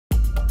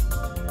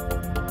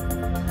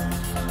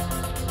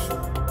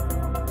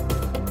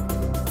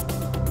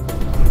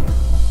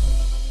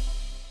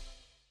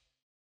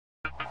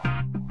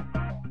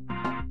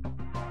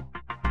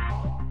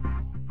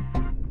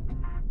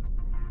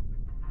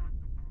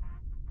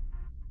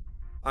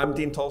I'm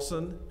Dean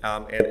Tolson,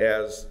 and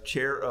as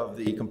chair of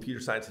the Computer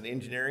Science and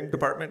Engineering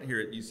Department here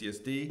at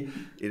UCSD,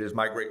 it is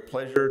my great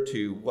pleasure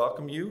to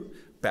welcome you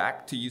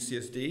back to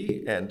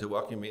UCSD and to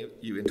welcome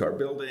you into our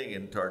building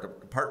and to our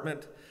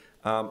department.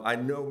 I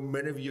know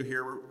many of you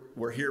here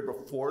were here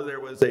before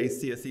there was a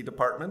CSE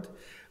department,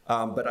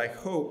 but I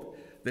hope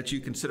that you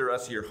consider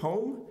us your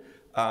home.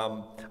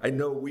 I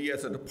know we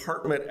as a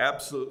department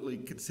absolutely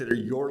consider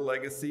your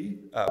legacy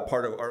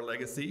part of our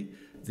legacy.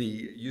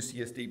 The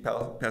UCSD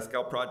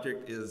Pascal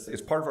project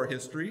is part of our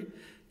history,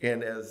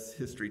 and as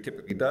history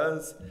typically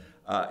does,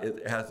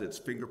 it has its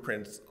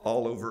fingerprints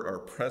all over our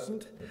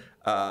present.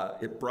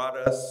 It brought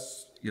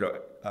us,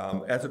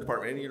 as a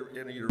department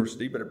in a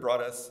university, but it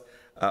brought us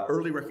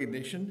early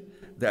recognition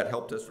that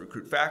helped us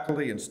recruit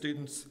faculty and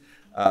students.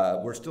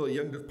 We're still a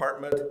young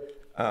department,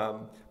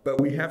 but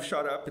we have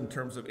shot up in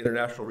terms of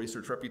international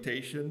research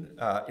reputation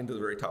into the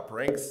very top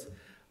ranks.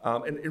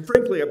 And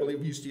frankly, I believe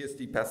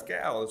UCSD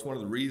Pascal is one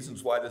of the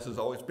reasons why this has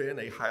always been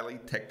a highly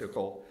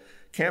technical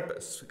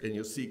campus. And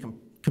you'll see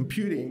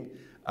computing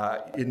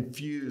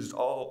infused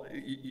all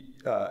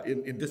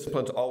in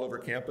disciplines all over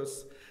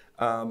campus.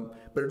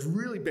 But it's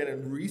really been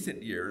in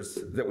recent years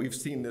that we've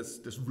seen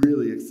this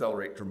really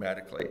accelerate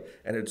dramatically,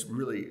 and it's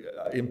really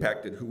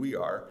impacted who we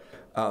are.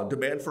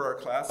 Demand for our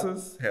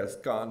classes has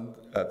gone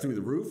through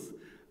the roof.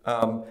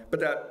 But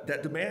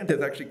that demand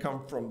has actually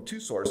come from two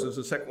sources.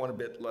 The second one a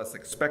bit less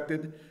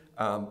expected.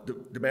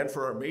 Demand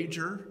for our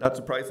major, not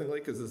surprisingly,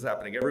 because this is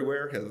happening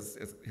everywhere,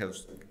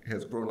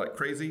 has grown like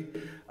crazy.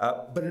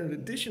 But in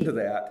addition to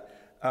that,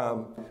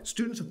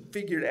 students have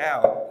figured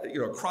out,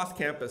 across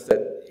campus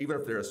that even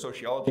if they're a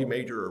sociology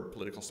major or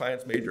political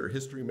science major or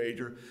history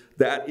major,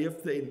 that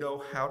if they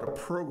know how to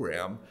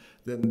program,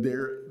 then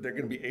they're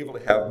going to be able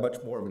to have much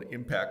more of an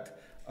impact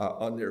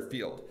on their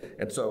field.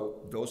 And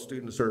so those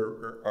students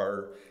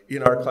are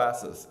in our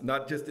classes,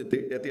 not just at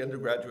the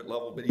undergraduate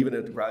level, but even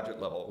at the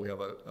graduate level. We have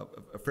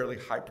a fairly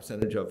high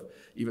percentage of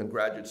even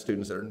graduate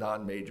students that are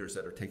non-majors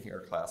that are taking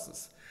our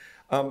classes.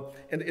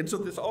 And so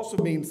this also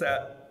means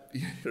that,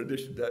 in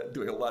addition to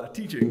doing a lot of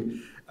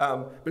teaching,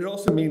 but it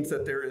also means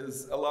that there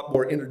is a lot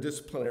more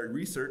interdisciplinary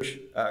research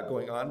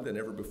going on than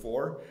ever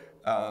before.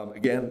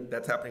 Again,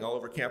 that's happening all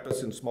over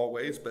campus in small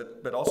ways,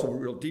 but also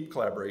real deep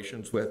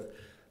collaborations with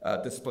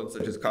disciplines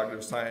such as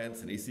cognitive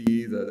science and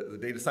ECE, the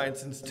Data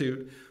Science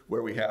Institute,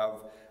 where we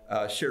have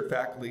shared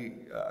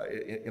faculty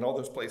in all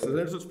those places. And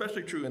it's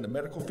especially true in the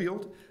medical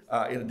field.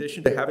 In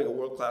addition to having a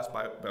world-class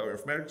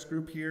bioinformatics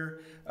group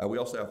here, we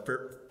also have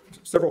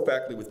several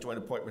faculty with joint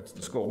appointments to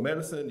the School of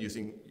Medicine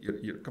using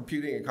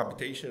computing and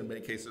computation, in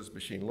many cases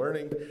machine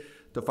learning,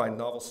 to find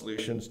novel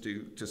solutions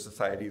to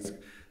society's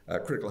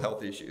critical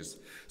health issues.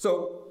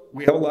 So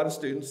we have a lot of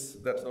students,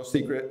 that's no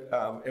secret,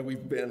 and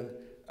we've been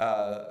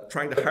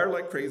trying to hire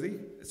like crazy.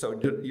 So,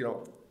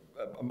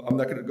 I'm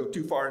not going to go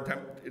too far in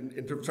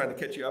terms of trying to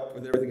catch you up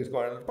with everything that's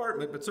going on in the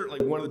department, but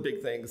certainly one of the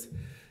big things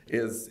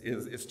is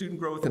student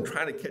growth and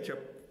trying to catch up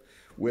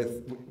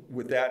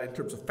with that in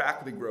terms of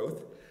faculty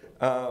growth.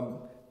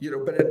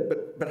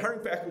 But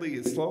hiring faculty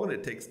is slow and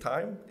it takes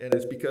time, and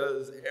it's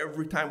because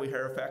every time we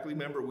hire a faculty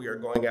member, we are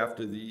going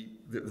after the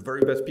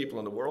very best people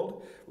in the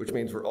world, which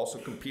means we're also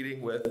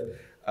competing with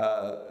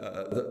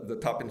the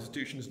top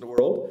institutions in the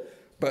world.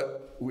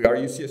 But we are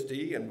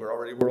UCSD, and we're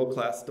already a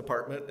world-class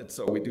department, and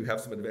so we do have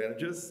some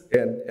advantages.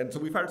 And so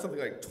we've hired something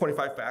like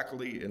 25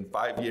 faculty in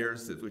 5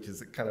 years, which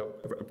is kind of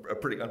a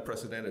pretty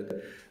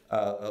unprecedented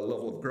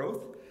level of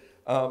growth.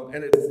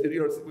 And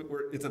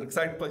it's an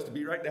exciting place to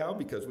be right now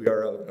because we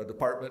are a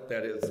department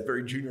that is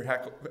very junior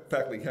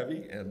faculty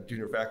heavy, and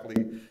junior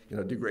faculty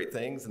do great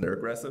things, and they're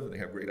aggressive, and they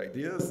have great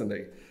ideas, and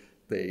they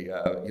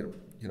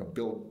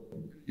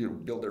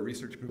build their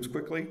research groups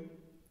quickly.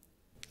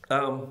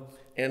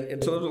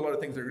 And so there's a lot of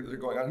things that are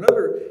going on.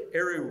 Another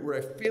area where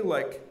I feel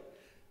like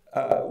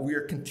we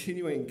are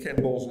continuing Ken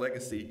Bowles'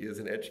 legacy is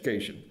in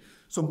education.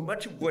 So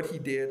much of what he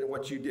did and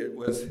what you did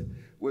was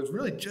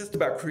really just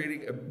about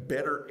creating a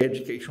better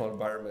educational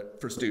environment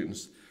for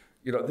students.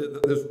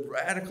 This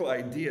radical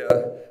idea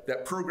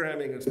that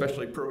programming,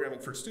 especially programming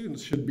for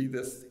students, should be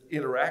this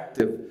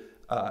interactive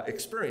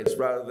experience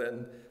rather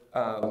than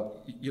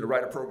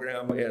write a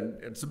program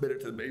and submit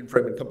it to the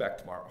mainframe and come back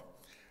tomorrow.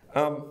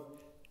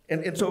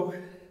 And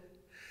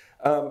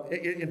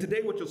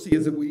today what you'll see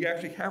is that we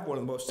actually have one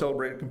of the most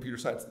celebrated computer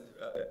science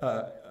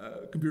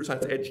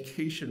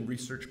education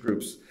research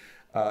groups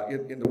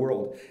in the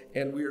world.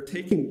 And we are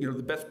taking the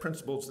best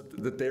principles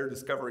that they're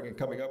discovering and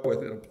coming up with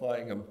and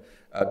applying them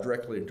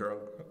directly into our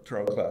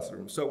own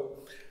classroom. So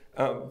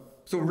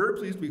we're very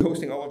pleased to be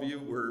hosting all of you.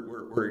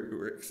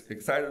 We're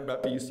excited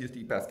about the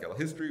UCSD Pascal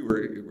history.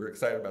 We're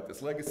excited about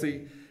this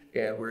legacy,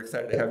 and we're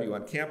excited to have you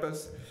on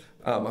campus.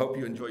 I hope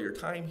you enjoy your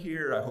time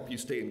here. I hope you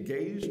stay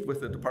engaged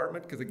with the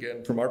department because,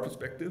 again, from our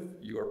perspective,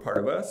 you are part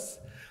of us.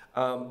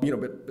 So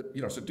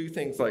do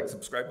things like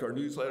subscribe to our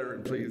newsletter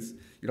and please,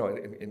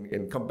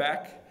 and come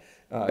back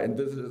and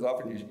visit as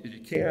often as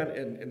you can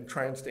and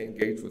try and stay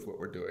engaged with what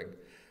we're doing.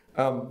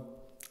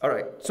 All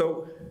right,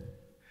 so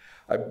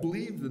I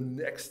believe the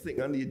next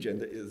thing on the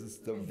agenda is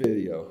the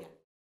video.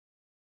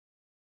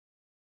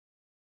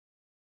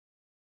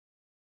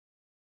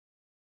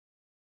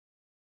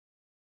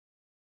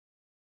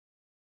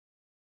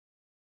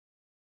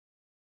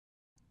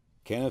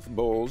 Kenneth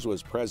Bowles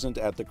was present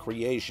at the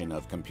creation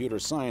of computer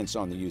science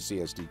on the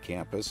UCSD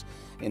campus.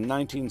 In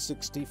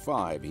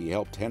 1965, he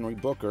helped Henry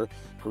Booker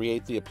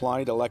create the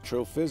Applied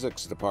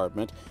Electrophysics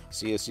Department,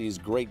 CSE's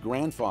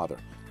great-grandfather.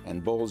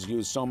 And Bowles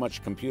used so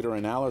much computer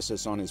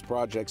analysis on his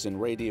projects in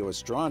radio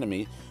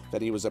astronomy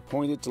that he was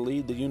appointed to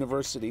lead the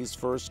university's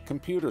first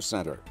computer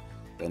center.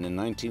 Then in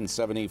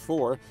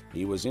 1974,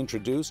 he was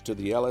introduced to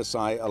the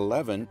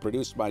LSI-11,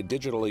 produced by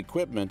Digital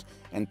Equipment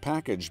and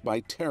packaged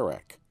by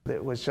Terek.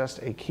 It was just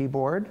a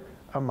keyboard,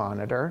 a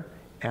monitor,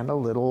 and a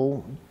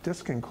little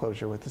disk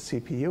enclosure with the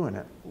CPU in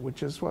it,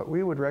 which is what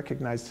we would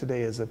recognize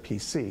today as a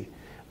PC.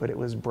 But it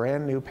was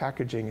brand new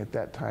packaging at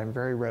that time,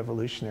 very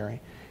revolutionary.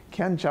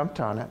 Ken jumped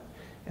on it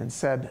and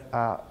said,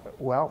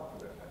 well,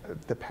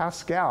 the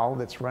Pascal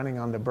that's running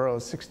on the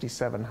Burroughs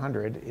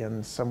 6700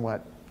 in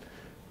somewhat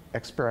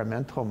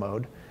experimental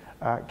mode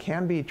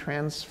can be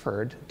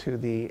transferred to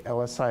the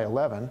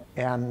LSI-11,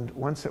 and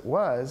once it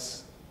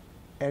was,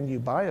 and you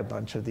buy a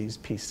bunch of these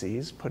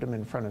PCs, put them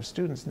in front of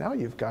students, now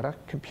you've got a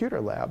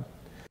computer lab.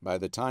 By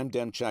the time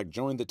Demchak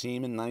joined the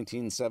team in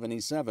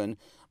 1977,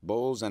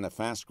 Bowles and a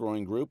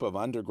fast-growing group of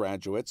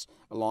undergraduates,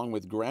 along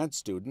with grad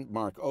student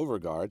Mark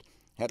Overgaard,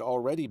 had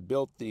already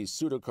built the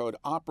pseudocode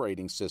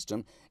operating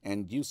system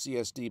and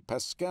UCSD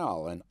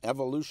Pascal, an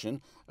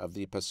evolution of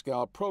the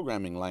Pascal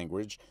programming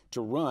language,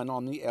 to run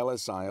on the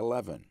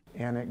LSI-11.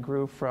 And it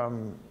grew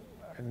from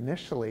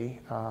initially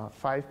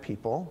 5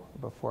 people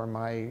before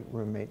my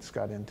roommates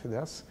got into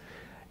this,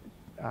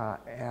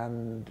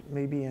 and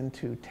maybe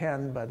into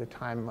 10 by the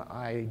time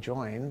I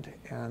joined,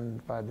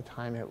 and by the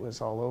time it was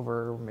all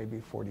over,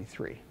 maybe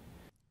 43.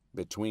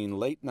 Between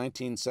late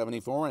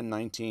 1974 and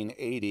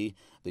 1980,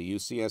 the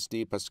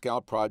UCSD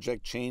Pascal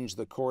project changed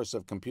the course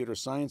of computer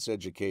science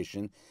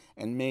education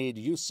and made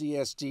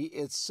UCSD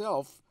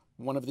itself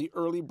one of the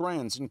early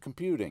brands in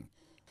computing.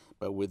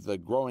 But with the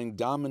growing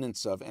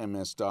dominance of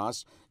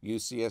MS-DOS,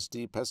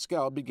 UCSD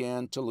Pascal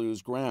began to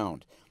lose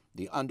ground.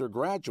 The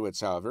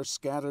undergraduates, however,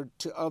 scattered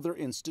to other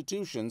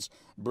institutions,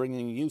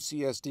 bringing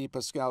UCSD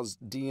Pascal's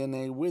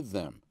DNA with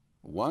them.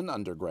 One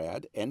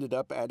undergrad ended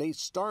up at a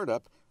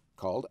startup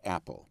called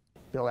Apple.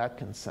 Bill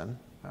Atkinson,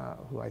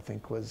 who I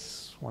think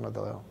was one of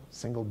the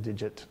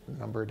single-digit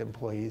numbered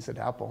employees at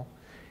Apple,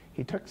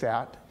 he took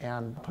that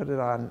and put it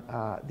on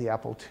the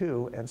Apple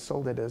II and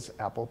sold it as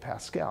Apple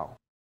Pascal.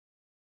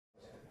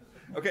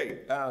 Okay,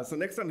 so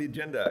next on the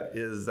agenda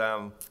is,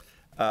 I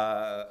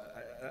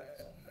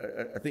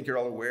think you're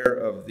all aware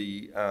of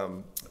the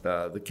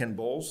Ken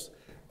Bowles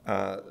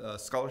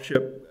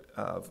scholarship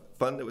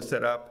fund that was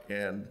set up,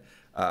 and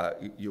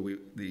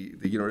the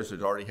university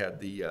has already had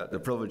the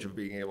privilege of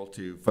being able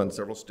to fund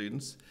several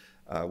students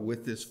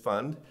with this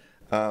fund.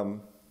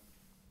 Kenneth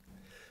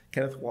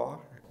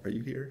Waugh, are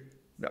you here?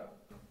 No.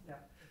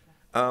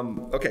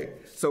 Okay,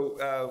 so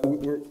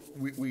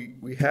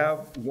we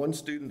have one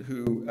student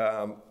who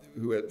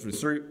has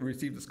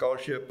received a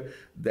scholarship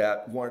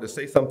that wanted to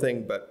say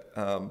something, but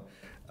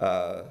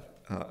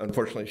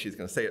unfortunately she's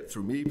going to say it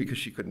through me because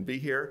she couldn't be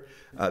here.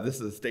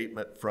 This is a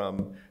statement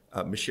from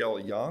Michelle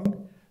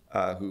Young,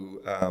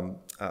 who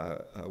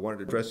wanted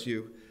to address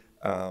you,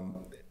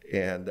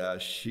 and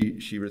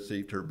she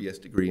received her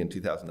BS degree in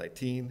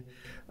 2019.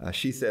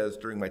 She says,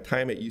 during my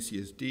time at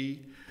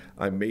UCSD,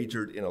 I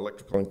majored in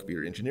electrical and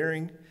computer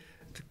engineering.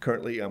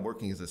 Currently, I'm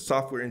working as a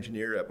software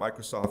engineer at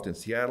Microsoft in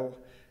Seattle.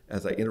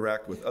 As I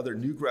interact with other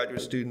new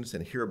graduate students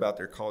and hear about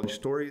their college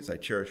stories, I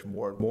cherish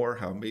more and more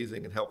how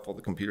amazing and helpful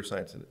the computer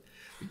science and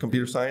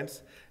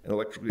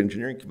electrical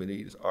engineering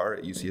communities are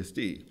at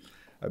UCSD.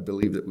 I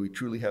believe that we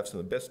truly have some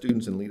of the best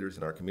students and leaders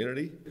in our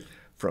community,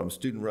 from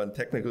student-run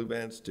technical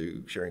events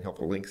to sharing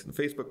helpful links in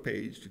the Facebook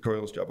page,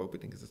 tutorials, job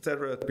openings,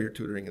 etc., peer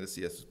tutoring in the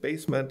CS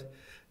basement,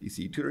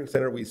 ECE Tutoring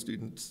Center. We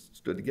students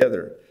stood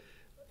together.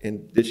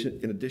 In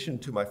addition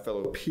to my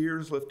fellow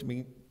peers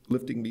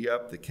lifting me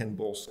up, the Ken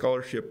Bowles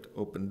Scholarship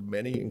opened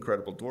many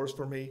incredible doors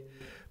for me.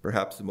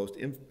 Perhaps the most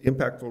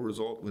impactful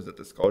result was that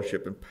the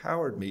scholarship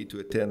empowered me to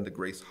attend the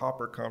Grace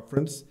Hopper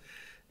Conference.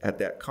 At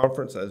that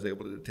conference, I was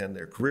able to attend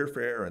their career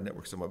fair and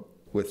network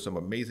with some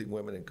amazing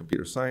women in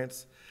computer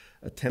science.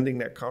 Attending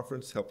that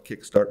conference helped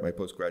kickstart my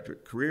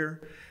postgraduate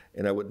career,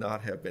 and I would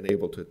not have been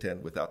able to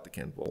attend without the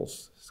Ken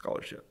Bowles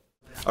Scholarship.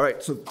 All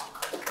right, so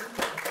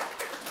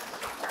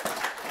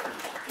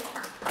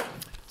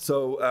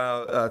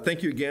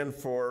thank you again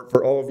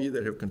for all of you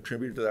that have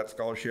contributed to that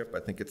scholarship. I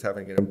think it's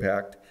having an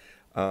impact,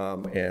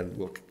 and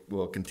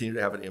will continue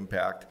to have an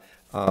impact,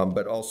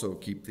 but also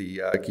keep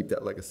that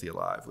legacy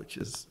alive, which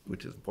is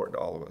important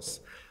to all of us.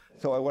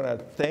 So I want to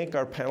thank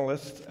our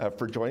panelists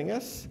for joining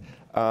us,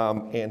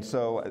 and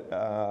so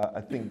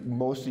I think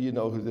most of you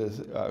know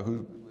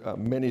who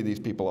many of these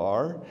people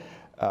are,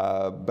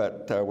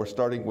 but we're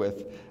starting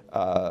with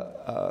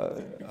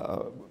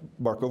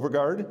Mark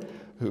Overgaard,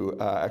 who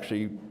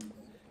actually.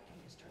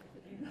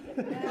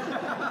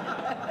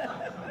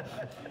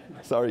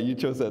 Sorry, you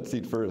chose that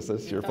seat first.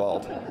 That's your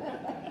fault.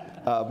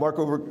 Mark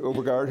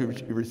Overgaard, who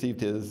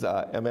received his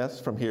MS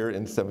from here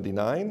in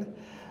 '79.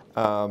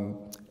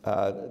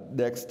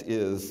 Next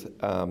is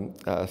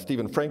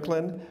Stephen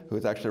Franklin, who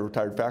is actually a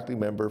retired faculty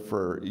member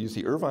for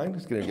UC Irvine,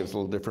 who's going to give us a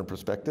little different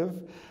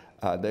perspective.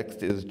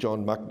 Next is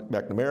Joan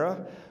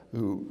McNamara,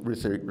 who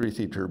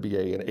received her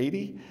BA in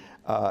 80.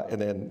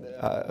 And then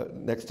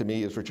next to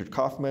me is Richard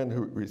Kaufman,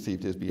 who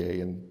received his BA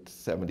in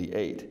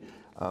 78.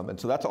 And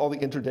so that's all the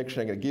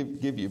introduction I'm going to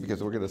give you,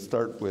 because we're going to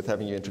start with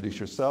having you introduce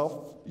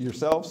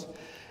yourselves.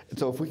 And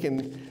so if we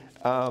can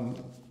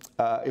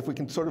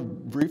sort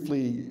of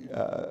briefly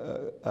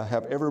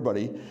have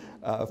everybody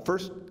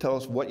first tell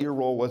us what your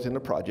role was in the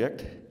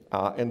project,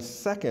 and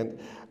second,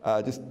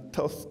 just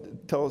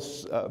tell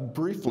us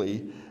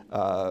briefly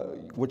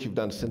what you've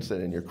done since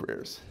then in your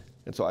careers.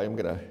 And so I am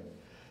going to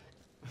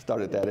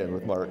start at that end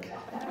with Mark.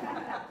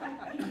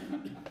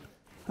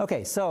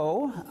 Okay,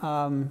 so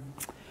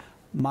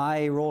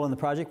my role in the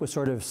project was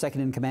sort of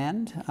second in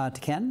command to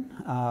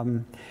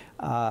Ken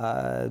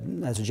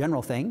as a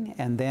general thing,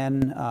 and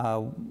then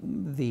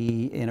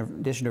in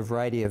addition to a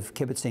variety of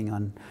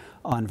kibitzing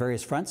on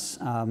various fronts,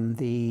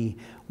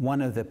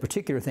 one of the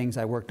particular things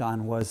I worked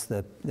on was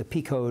the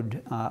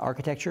P-code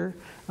architecture.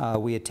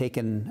 We had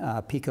taken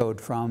P-code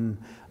from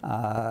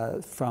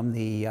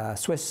the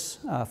Swiss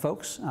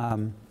folks.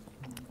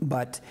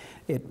 But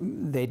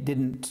they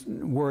didn't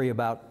worry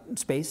about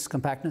space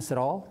compactness at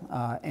all,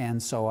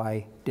 and so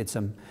I did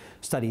some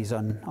studies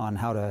on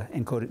how to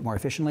encode it more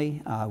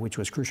efficiently, which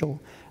was crucial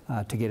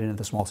to get into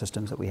the small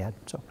systems that we had.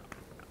 So,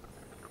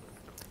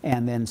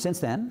 and then since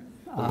then,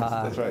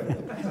 that's right.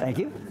 Thank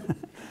you.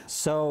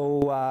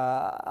 So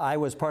I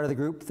was part of the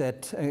group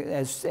that,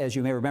 as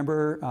you may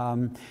remember,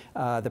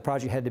 the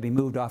project had to be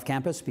moved off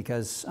campus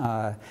because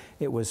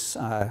it was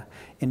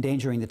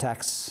endangering the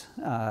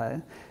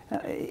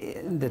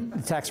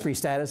tax-free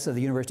status of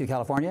the University of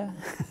California.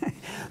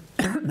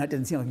 That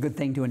didn't seem like a good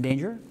thing to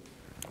endanger.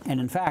 And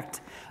in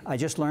fact, I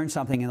just learned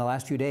something in the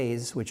last few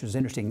days, which was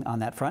interesting on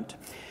that front.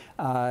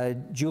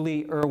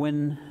 Julie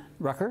Irwin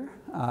Rucker,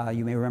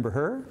 you may remember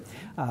her.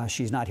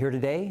 She's not here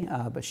today,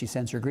 but she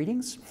sends her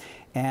greetings.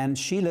 And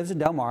she lives in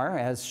Del Mar,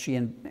 as she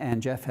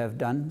and Jeff have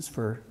done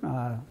for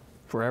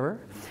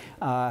forever.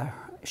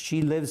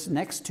 She lives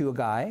next to a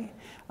guy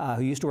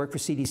who used to work for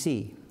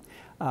CDC.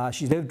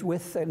 She lived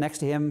next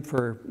to him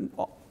for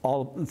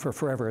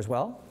forever as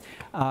well.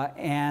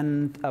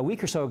 And a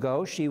week or so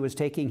ago, she was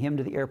taking him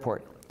to the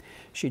airport.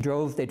 They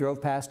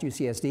drove past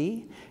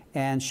UCSD,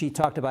 and she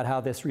talked about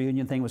how this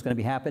reunion thing was going to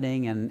be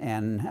happening,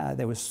 and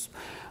there was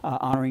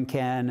honoring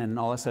Ken and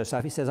all this other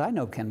stuff. He says, I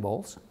know Ken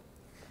Bowles.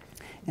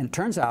 And it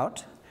turns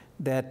out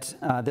that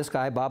this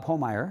guy, Bob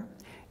Homeyer,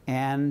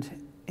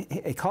 and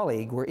a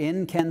colleague were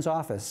in Ken's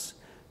office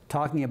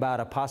talking about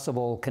a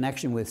possible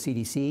connection with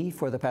CDC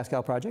for the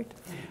Pascal project.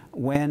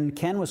 When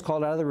Ken was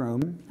called out of the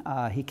room,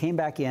 he came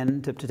back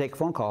in to take a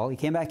phone call. He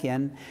came back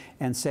in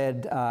and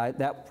said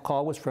that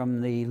call was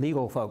from the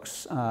legal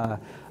folks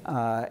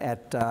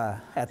at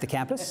the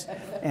campus,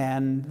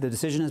 and the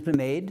decision has been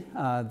made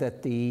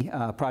that the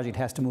project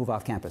has to move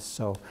off campus.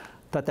 So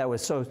I thought that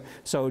was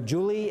so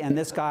Julie and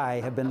this guy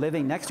have been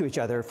living next to each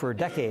other for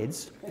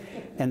decades,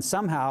 and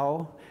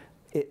somehow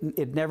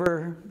it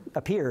never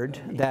appeared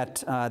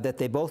that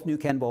they both knew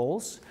Ken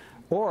Bowles,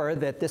 or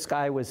that this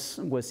guy was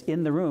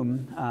in the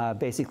room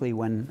basically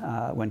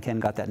when Ken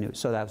got that news.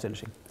 So that was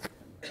interesting.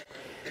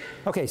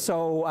 Okay,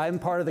 so I'm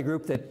part of the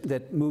group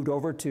that moved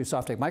over to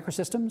Softec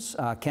Microsystems.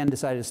 Ken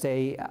decided to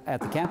stay at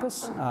the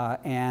campus,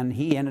 and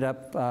he ended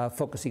up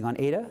focusing on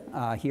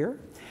Ada here.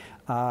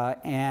 So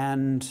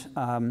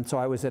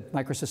I was at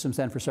Microsystems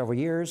then for several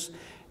years.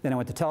 Then I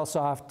went to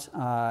Telesoft,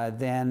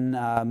 then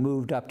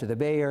moved up to the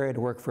Bay Area to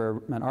work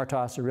for an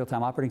RTOS, a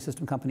real-time operating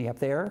system company up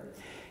there.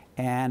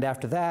 And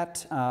after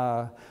that,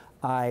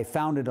 I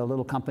founded a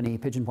little company,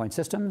 Pigeon Point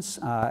Systems,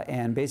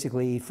 and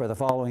basically for the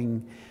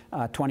following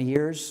 20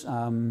 years,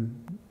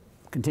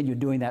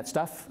 continued doing that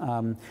stuff.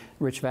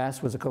 Rich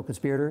Vass was a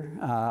co-conspirator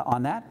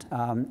on that.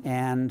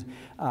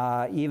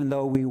 Even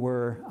though we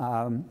were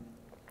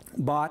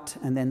bought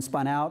and then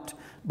spun out,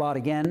 bought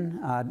again,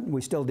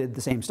 we still did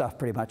the same stuff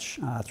pretty much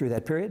through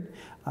that period.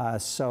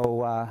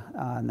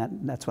 And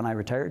that's when I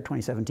retired,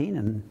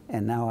 2017,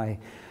 and now I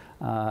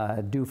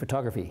do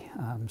photography.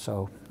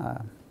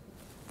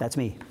 That's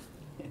me.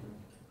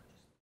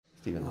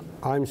 Stephen.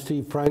 I'm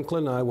Steve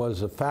Franklin. I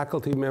was a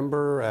faculty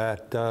member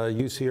at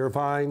UC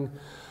Irvine,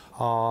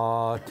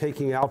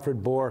 taking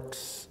Alfred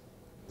Bork's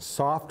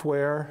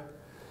software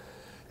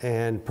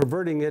and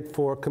perverting it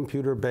for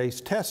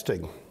computer-based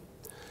testing.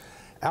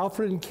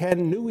 Alfred and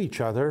Ken knew each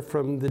other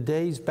from the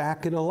days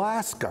back in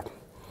Alaska.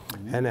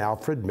 And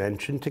Alfred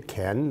mentioned to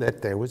Ken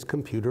that there was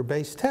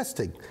computer-based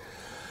testing.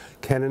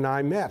 Ken and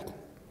I met.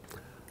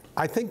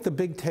 I think the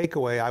big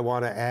takeaway I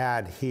want to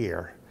add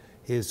here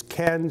is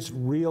Ken's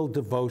real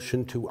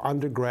devotion to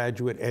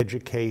undergraduate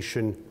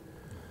education,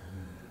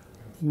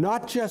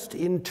 not just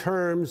in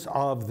terms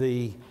of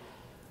the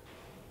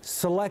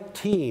select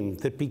team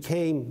that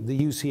became the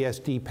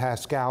UCSD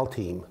Pascal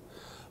team,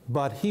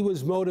 but he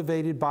was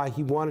motivated by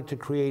he wanted to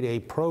create a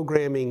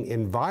programming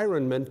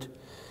environment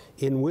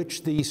in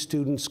which these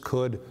students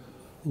could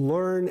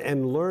learn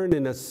and learn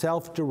in a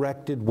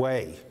self-directed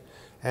way.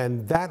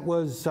 And that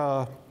was,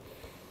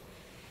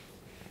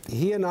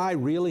 he and I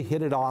really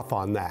hit it off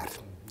on that.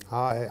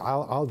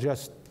 I'll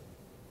just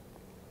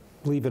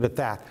leave it at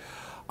that.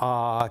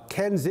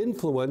 Ken's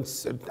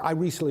influence, I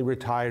recently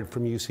retired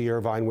from UC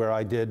Irvine, where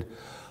I did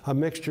a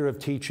mixture of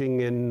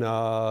teaching in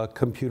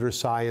computer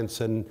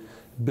science and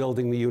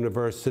building the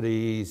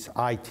university's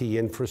IT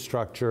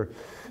infrastructure,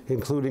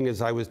 including,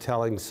 as I was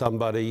telling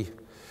somebody,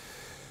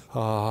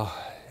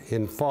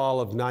 in fall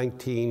of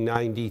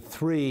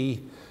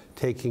 1993,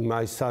 taking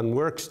my Sun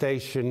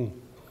workstation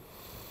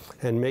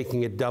and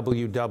making it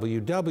www.uci.edu,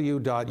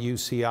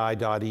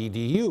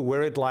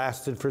 where it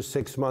lasted for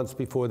 6 months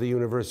before the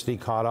university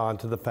caught on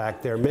to the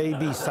fact there may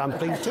be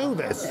something to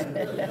this.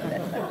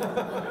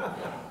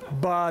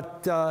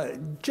 But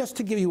just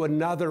to give you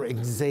another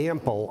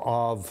example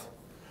of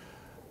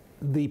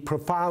the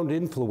profound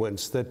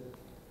influence that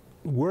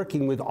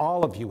working with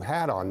all of you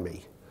had on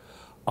me,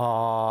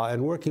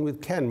 and working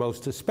with Ken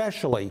most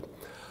especially,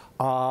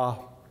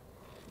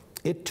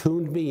 it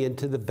tuned me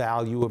into the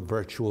value of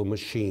virtual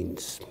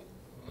machines.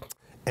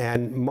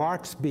 And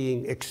Mark's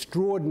being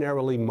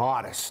extraordinarily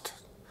modest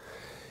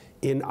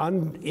in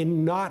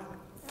not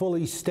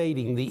fully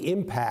stating the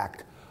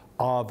impact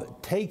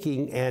of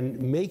taking and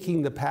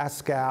making the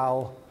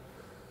Pascal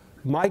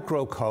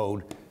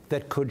microcode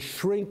that could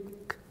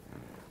shrink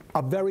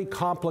a very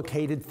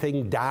complicated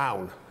thing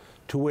down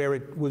to where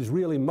it was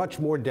really much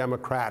more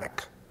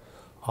democratic.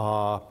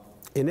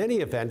 In any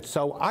event,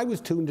 so I was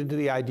tuned into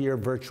the idea of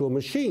virtual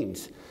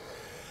machines.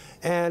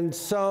 And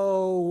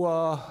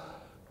so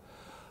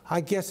I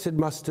guess it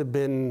must have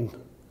been,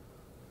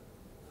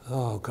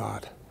 oh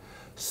God,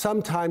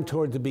 sometime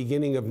toward the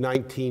beginning of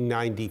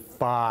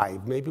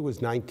 1995, maybe it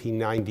was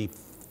 1990,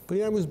 but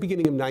yeah, it was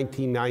beginning of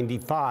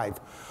 1995.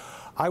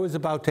 I was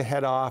about to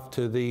head off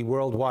to the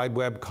World Wide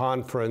Web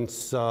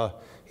conference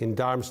in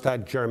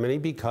Darmstadt, Germany,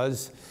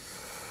 because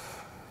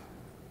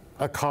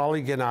a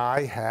colleague and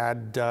I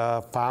had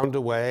found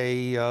a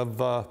way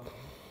of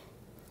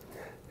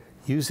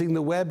using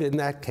the web in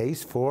that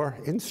case for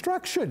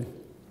instruction.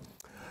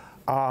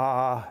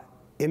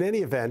 In any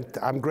event,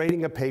 I'm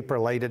grading a paper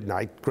late at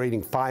night,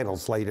 grading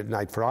finals late at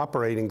night for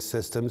operating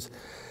systems,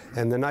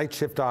 and the night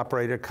shift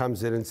operator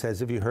comes in and says,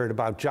 "Have you heard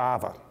about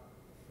Java?"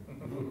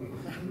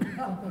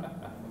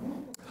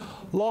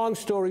 Long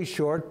story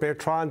short,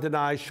 Bertrand and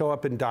I show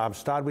up in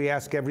Darmstadt. We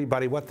ask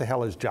everybody, what the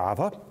hell is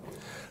Java?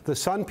 The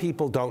Sun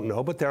people don't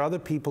know, but there are other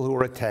people who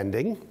are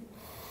attending.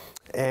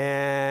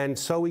 And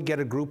so we get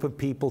a group of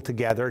people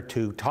together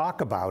to talk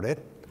about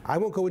it. I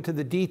won't go into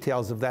the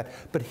details of that,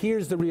 but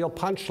here's the real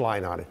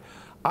punchline on it.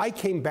 I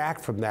came back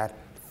from that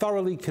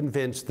thoroughly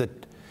convinced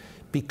that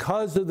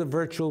because of the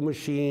virtual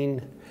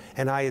machine,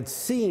 and I had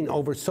seen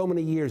over so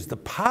many years the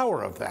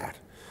power of that,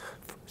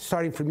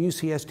 starting from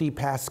UCSD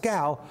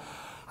Pascal,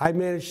 I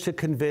managed to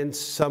convince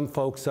some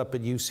folks up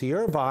at UC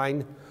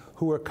Irvine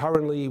who are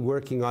currently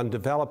working on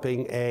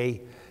developing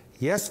a,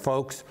 yes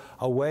folks,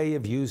 a way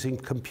of using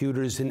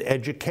computers in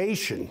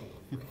education.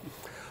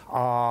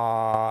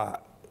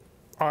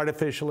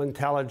 Artificial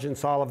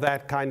intelligence, all of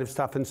that kind of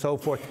stuff and so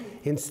forth.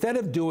 Instead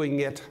of doing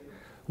it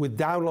with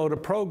download a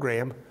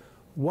program,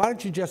 why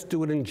don't you just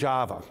do it in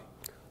Java?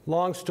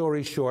 Long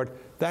story short,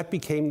 that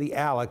became the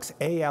ALEKS,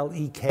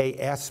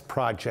 A-L-E-K-S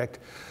project,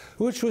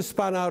 which was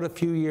spun out a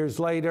few years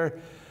later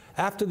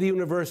after the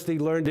university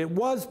learned it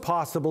was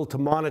possible to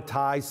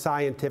monetize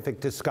scientific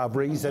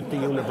discoveries at the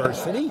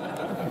university.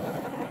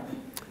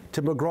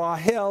 To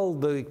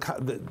McGraw-Hill,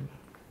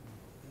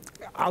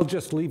 I'll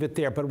just leave it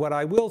there. But what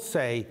I will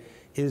say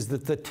is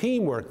that the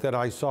teamwork that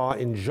I saw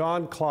in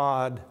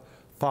Jean-Claude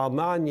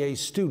Falmanier's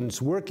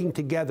students working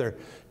together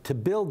to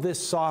build this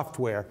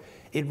software,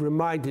 it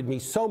reminded me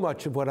so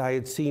much of what I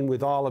had seen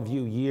with all of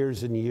you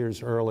years and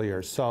years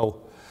earlier.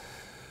 So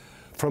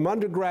from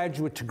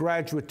undergraduate to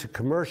graduate to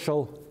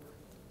commercial,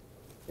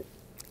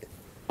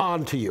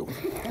 on to you.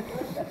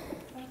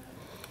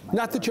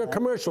 Not that you're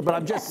commercial, but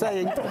I'm just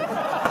saying.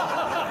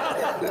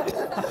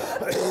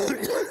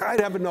 I'd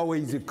have no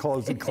easy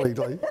closing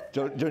cleanly.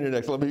 Junior,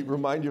 next, let me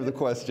remind you of the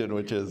question,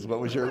 which is, what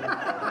was your...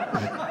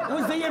 What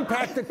was the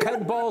impact that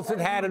Kenneth Bowles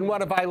had and what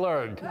have I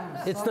learned?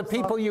 It's the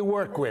people you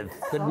work with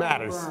that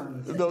matters.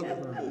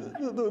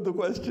 The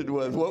question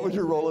was, what was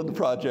your role in the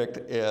project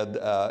and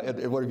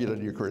what have you done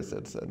in your career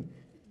since then?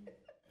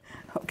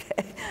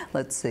 Okay,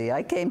 let's see.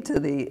 I came to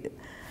the,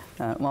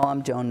 well,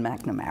 I'm Joan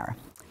McNamara,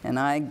 and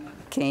I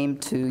came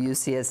to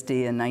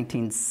UCSD in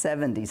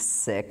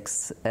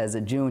 1976 as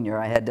a junior.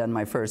 I had done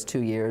my first 2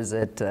 years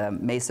at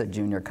Mesa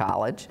Junior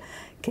College,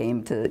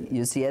 came to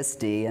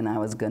UCSD, and I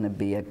was going to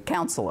be a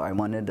counselor. I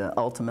wanted to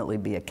ultimately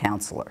be a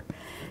counselor.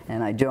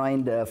 And I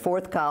joined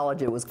Fourth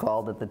College, it was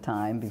called at the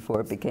time, before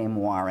it became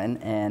Warren,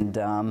 and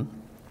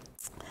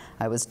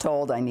I was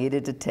told I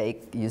needed to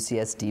take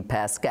UCSD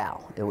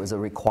Pascal. It was a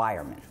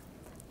requirement.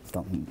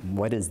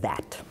 What is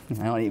that?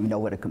 I don't even know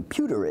what a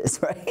computer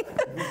is, right?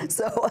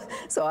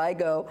 so I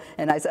go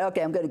and I say,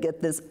 okay, I'm going to get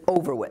this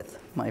over with,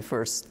 my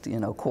first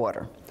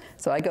quarter.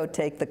 So I go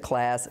take the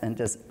class and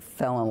just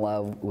fell in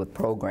love with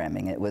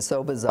programming. It was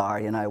so bizarre.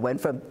 You know, I went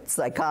from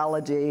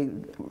psychology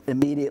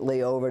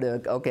immediately over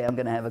to, okay, I'm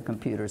going to have a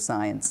computer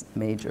science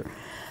major.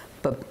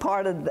 But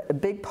a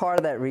big part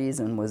of that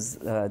reason was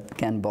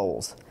Ken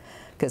Bowles,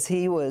 because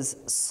he was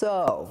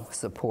so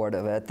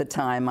supportive. At the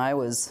time, I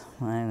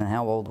don't know,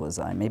 how old was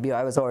I? Maybe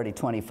I was already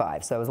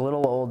 25, so I was a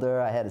little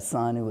older. I had a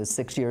son who was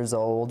 6 years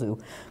old who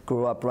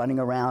grew up running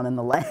around in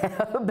the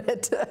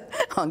lab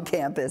on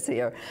campus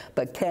here.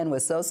 But Ken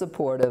was so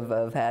supportive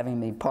of having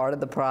me part of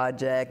the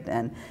project,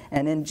 and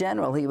in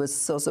general, he was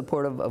so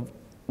supportive of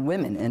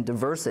women and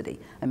diversity.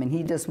 I mean,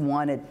 he just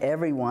wanted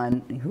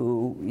everyone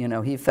who, you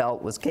know, he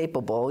felt was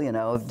capable, you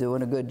know, of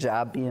doing a good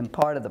job being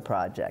part of the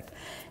project.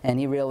 And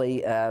he really,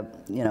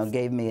 you know,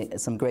 gave me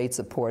some great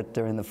support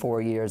during the 4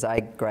 years.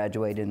 I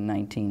graduated in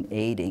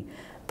 1980.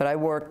 But I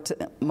worked,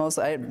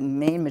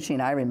 main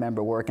machine I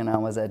remember working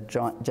on was at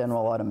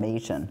General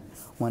Automation,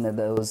 one of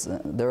those,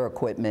 their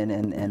equipment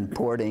and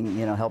porting,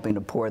 you know, helping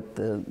to port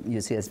the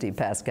UCSD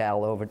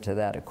Pascal over to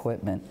that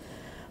equipment.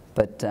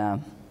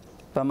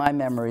 But my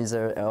memories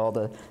are all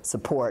the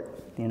support,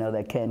 you know,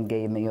 that Ken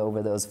gave me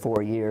over those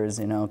 4 years,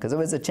 you know, because it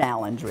was a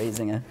challenge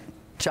raising a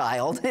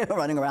child, you know,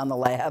 running around the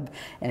lab,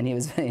 and he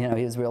was, you know,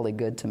 he was really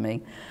good to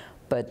me.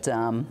 But,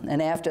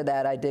 and after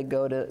that, I did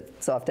go to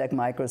Softec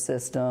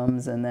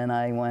Microsystems, and then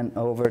I went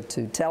over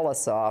to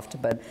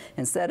Telesoft, but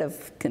instead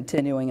of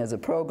continuing as a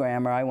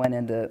programmer, I went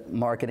into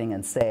marketing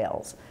and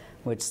sales,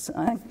 which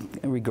I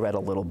regret a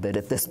little bit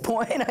at this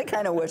point. I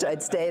kind of wish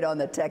I'd stayed on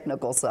the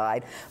technical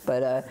side,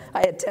 but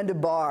I attended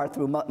bar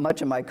through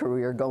much of my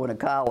career going to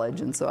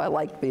college, and so I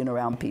liked being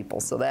around people,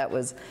 so that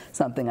was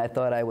something I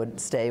thought I would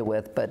stay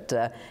with. But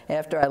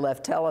after I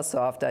left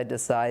Telesoft, I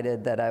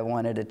decided that I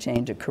wanted to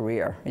change a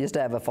career. I used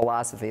to have a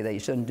philosophy that you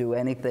shouldn't do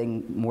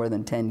anything more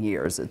than 10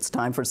 years. It's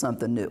time for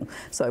something new.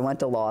 So I went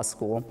to law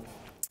school.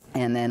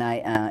 And then I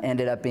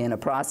ended up being a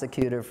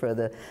prosecutor for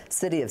the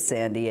city of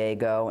San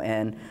Diego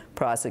and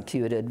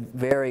prosecuted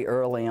very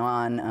early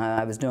on.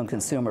 I was doing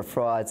consumer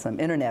fraud,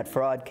 some internet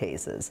fraud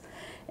cases,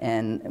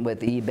 and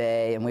with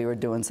eBay, and we were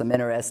doing some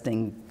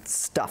interesting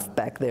stuff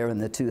back there in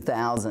the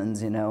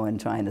 2000s, you know, and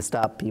trying to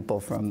stop people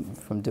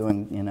from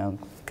doing, you know,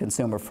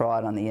 consumer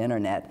fraud on the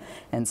internet.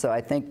 And so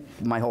I think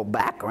my whole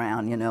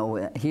background, you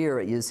know, here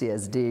at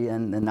UCSD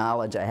and the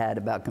knowledge I had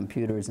about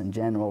computers in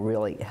general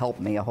really helped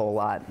me a whole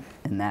lot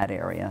in that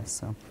area.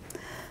 So,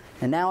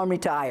 and now I'm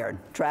retired,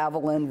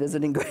 traveling,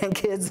 visiting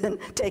grandkids, and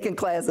taking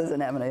classes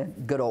and having a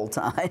good old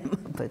time.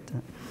 But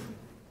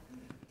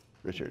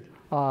Richard.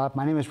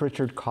 My name is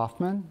Richard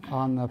Kaufman.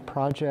 On the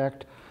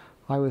project,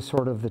 I was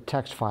sort of the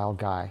text file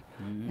guy.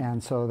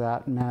 And so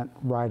that meant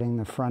writing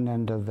the front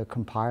end of the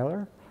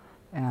compiler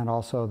and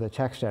also the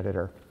text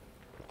editor.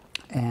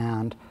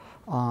 And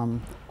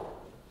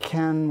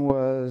Ken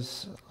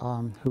was,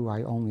 who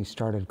I only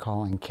started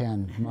calling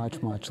Ken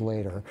much, much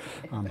later,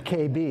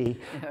 KB,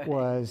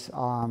 was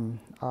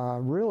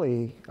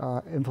really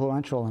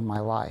influential in my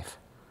life.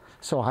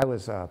 So I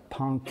was a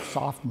punk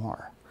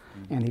sophomore,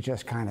 and he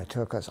just kind of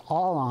took us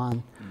all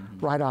on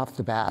right off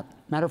the bat.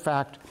 Matter of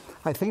fact,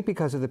 I think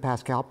because of the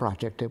Pascal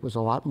project, it was a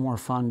lot more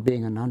fun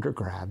being an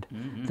undergrad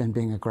than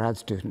being a grad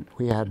student.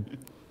 We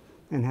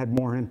had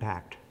more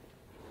impact.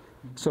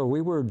 So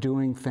we were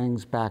doing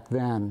things back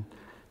then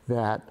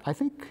that I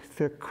think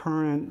the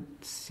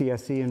current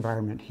CSE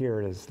environment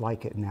here is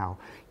like it now.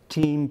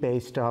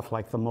 Team-based stuff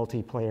like the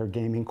multiplayer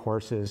gaming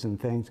courses and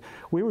things.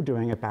 We were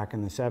doing it back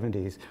in the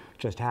 70s,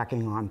 just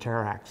hacking on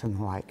Terax and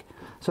the like.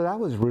 So that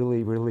was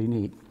really, really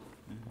neat.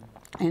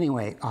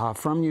 Anyway,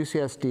 from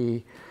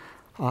UCSD,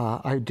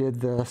 I did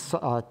the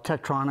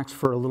Tektronix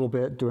for a little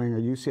bit, doing a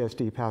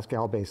UCSD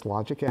Pascal-based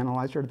logic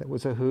analyzer that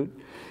was a hoot,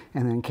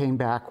 and then came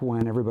back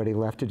when everybody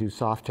left to do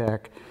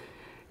Softec,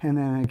 and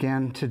then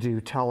again to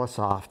do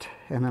Telesoft.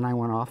 And then I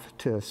went off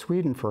to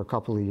Sweden for a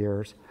couple of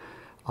years,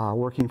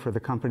 working for the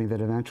company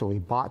that eventually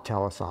bought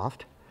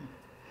Telesoft,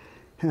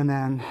 and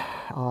then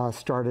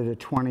started a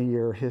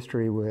 20-year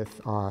history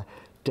with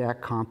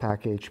DEC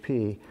Compaq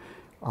HP,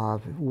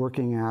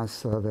 working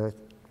as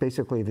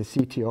basically the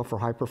CTO for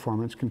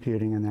high-performance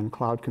computing and then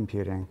cloud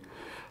computing.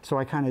 So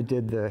I kind of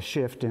did the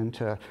shift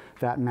into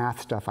that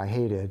math stuff I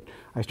hated.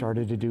 I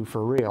started to do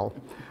for real.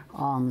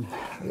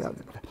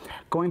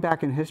 Going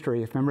back in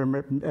history, if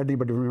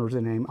anybody remembers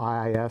the name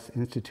IIS,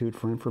 Institute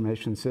for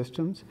Information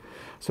Systems.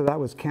 So that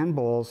was Ken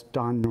Bowles,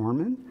 Don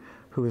Norman,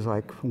 who is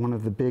like one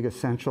of the big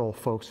essential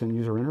folks in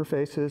user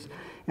interfaces.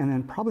 And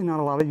then probably not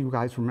a lot of you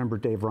guys remember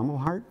Dave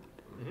Rummelhart.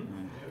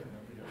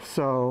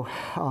 So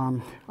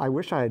I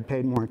wish I had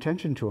paid more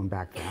attention to him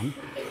back then,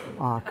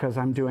 because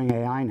I'm doing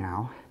AI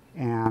now.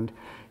 And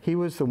he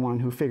was the one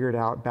who figured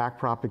out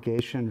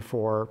backpropagation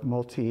for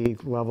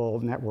multi-level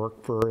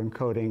network for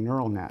encoding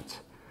neural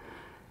nets,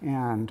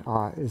 and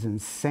is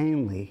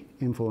insanely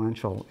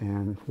influential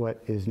in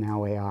what is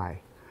now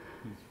AI.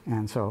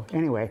 And so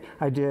anyway,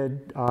 I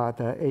did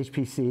the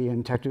HPC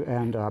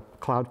and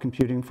cloud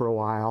computing for a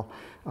while,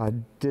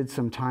 did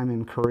some time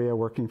in Korea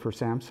working for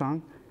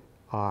Samsung,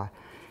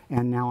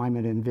 and now I'm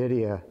at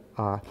NVIDIA.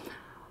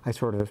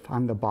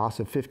 I'm the boss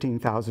of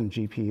 15,000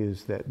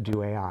 GPUs that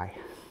do AI.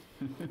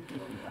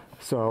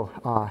 So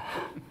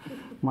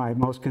my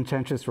most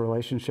contentious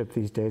relationship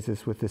these days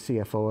is with the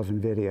CFO of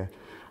NVIDIA.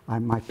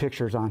 My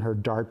picture's on her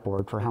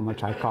dartboard for how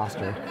much I cost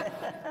her.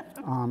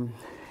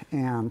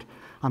 And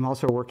I'm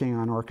also working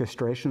on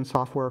orchestration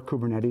software,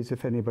 Kubernetes,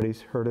 if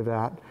anybody's heard of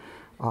that.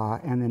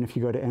 And then if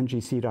you go to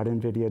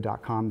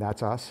ngc.nvidia.com,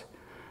 that's us,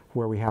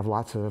 where we have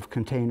lots of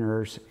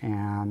containers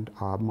and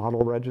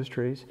model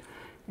registries.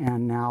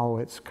 And now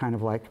it's kind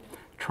of like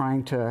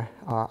trying to,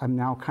 I'm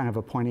now kind of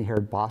a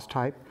pointy-haired boss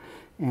type,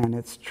 and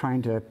it's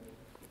trying to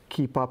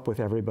keep up with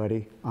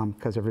everybody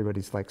because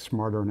everybody's like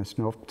smarter in a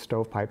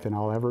stovepipe than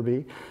I'll ever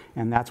be.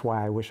 And that's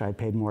why I wish I'd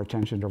paid more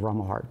attention to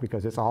Rummelhart,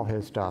 because it's all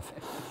his stuff.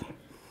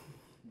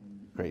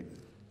 Great.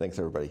 Thanks,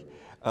 everybody.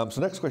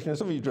 So next question is,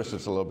 some of you addressed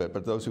this a little bit,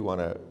 but those who want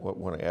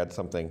to add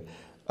something,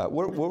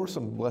 what were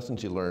some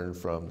lessons you learned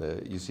from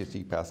the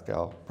UCSD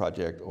Pascal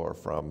project or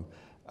from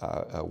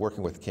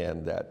working with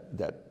Ken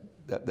that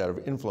have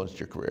influenced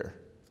your career?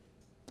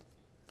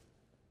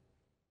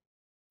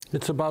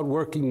 It's about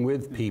working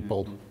with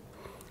people,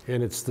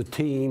 and it's the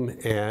team,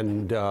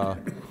 and the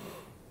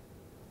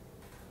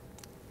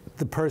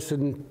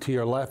person to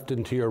your left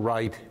and to your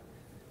right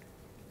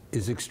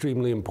is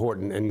extremely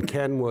important. And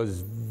Ken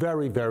was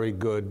very, very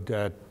good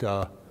at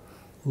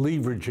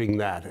leveraging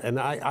that. And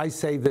I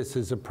say this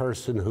as a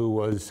person who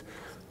was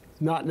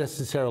not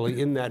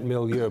necessarily in that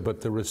milieu,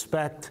 but the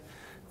respect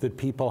that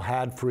people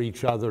had for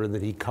each other and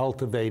that he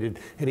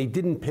cultivated. And he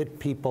didn't pit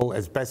people,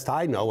 as best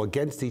I know,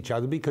 against each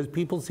other, because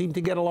people seemed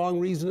to get along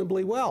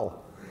reasonably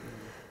well.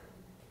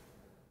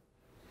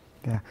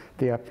 Yeah.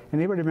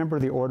 Anybody remember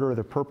the order of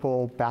the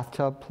purple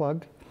bathtub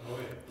plug? Oh,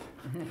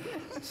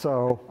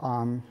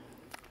 yeah.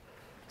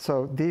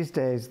 So these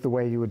days, the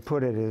way you would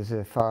put it is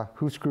if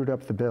who screwed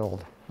up the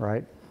build,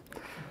 right?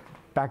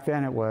 Back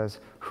then it was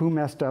who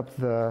messed up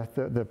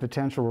the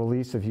potential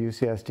release of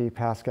UCSD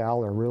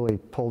Pascal or really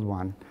pulled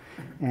one.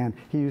 And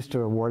he used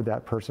to award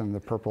that person the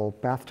purple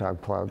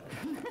bathtub plug.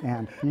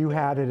 And you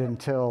had it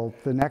until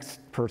the next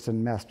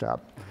person messed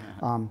up.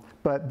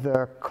 But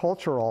the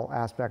cultural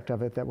aspect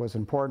of it that was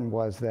important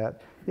was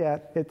that, yeah,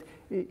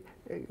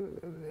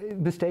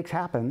 mistakes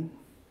happen.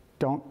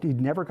 He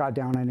never got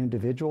down on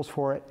individuals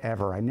for it,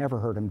 ever. I never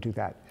heard him do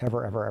that,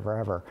 ever, ever, ever,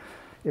 ever.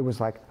 It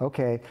was like,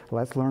 okay,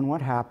 let's learn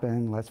what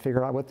happened. Let's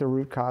figure out what the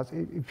root cause.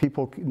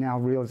 People now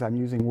realize I'm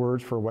using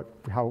words for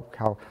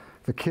how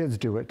the kids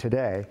do it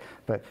today.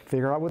 But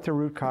figure out what the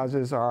root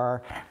causes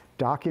are,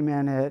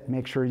 document it,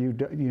 make sure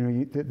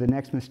the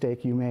next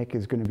mistake you make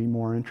is going to be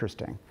more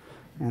interesting.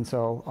 And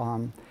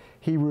so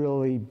he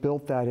really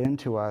built that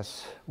into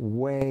us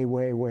way,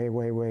 way, way,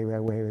 way, way, way,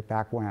 way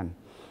back when.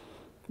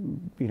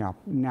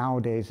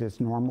 Nowadays it's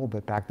normal,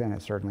 but back then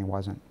it certainly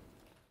wasn't.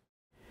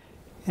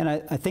 And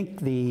I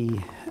think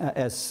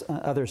as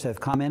others have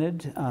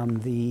commented,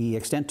 the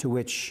extent to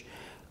which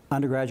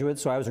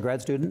undergraduates, so I was a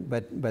grad student,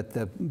 but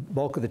the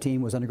bulk of the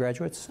team was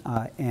undergraduates,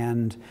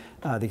 and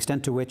the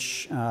extent to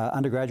which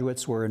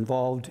undergraduates were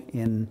involved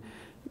in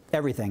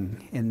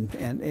everything,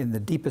 in the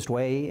deepest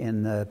way,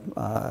 in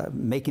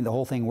making the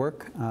whole thing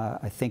work,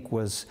 I think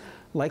was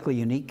likely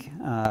unique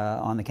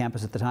on the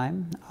campus at the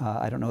time.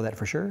 I don't know that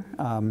for sure.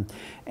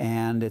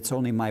 And it's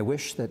only my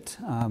wish that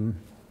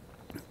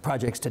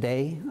projects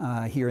today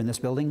here in this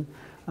building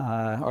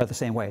are the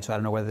same way. So I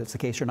don't know whether it's the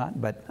case or not,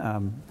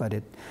 but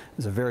it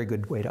is a very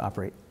good way to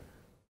operate.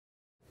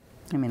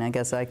 I mean, I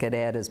guess I could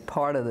add, as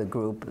part of the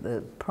group,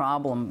 the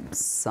problem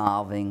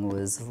solving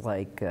was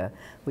like,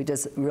 we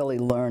just really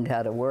learned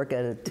how to work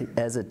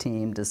as a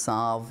team to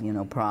solve,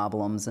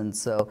 problems. And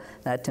so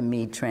that to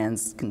me can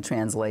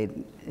translate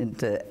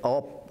into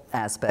all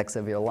aspects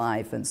of your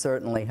life, and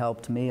certainly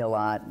helped me a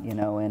lot,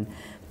 and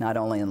not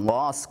only in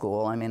law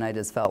school. I mean, I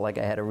just felt like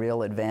I had a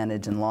real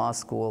advantage in law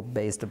school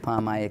based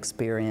upon my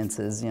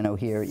experiences,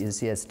 here at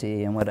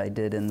UCSD and what I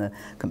did in the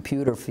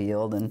computer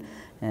field,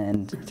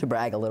 and to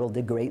brag a little,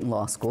 did great in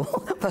law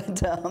school.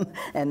 But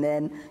and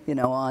then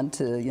on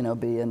to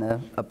being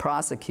a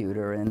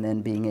prosecutor, and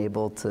then being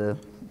able to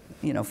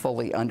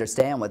fully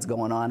understand what's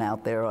going on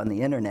out there on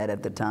the internet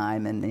at the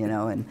time, and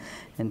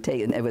and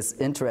it was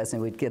interesting.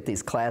 We'd get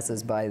these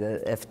classes by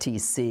the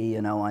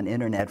FTC, on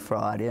internet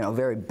fraud,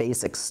 very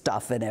basic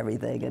stuff and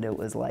everything, and it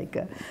was like,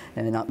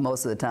 and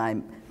most of the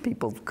time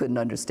people couldn't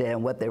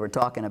understand what they were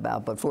talking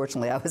about, but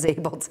fortunately I was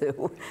able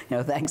to,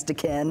 thanks to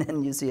Ken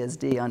and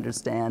UCSD,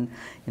 understand,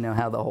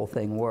 how the whole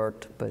thing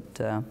worked.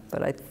 But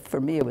for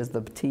me it was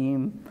the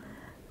team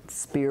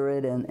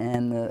spirit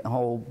and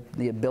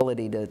the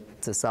ability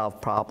to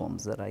solve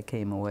problems that I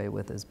came away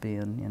with as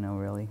being,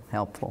 really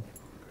helpful.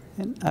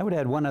 And I would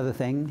add one other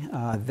thing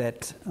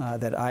that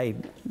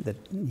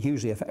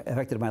hugely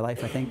affected my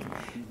life, I think,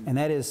 and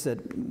that is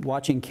that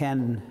watching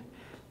Ken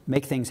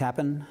make things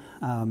happen,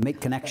 make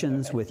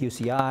connections with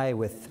UCI,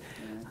 with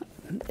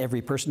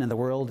every person in the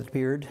world, it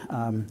appeared.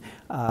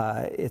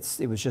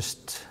 It was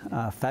just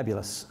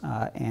fabulous.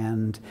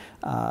 And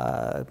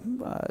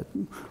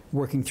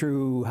working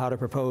through how to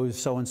propose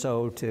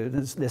so-and-so to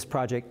this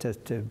project,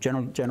 to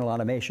General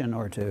Automation,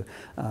 or to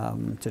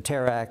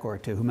Terac, or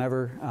to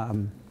whomever.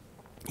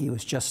 He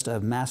was just a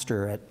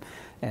master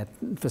at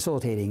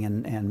facilitating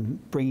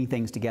and bringing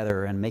things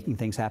together and making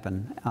things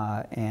happen.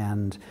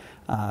 And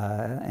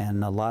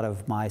a lot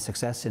of my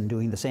success in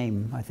doing the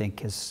same, I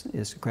think,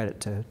 is a credit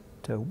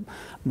to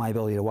my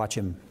ability to watch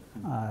him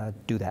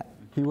do that.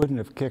 He wouldn't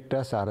have kicked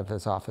us out of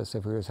his office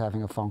if he was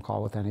having a phone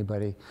call with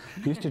anybody.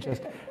 He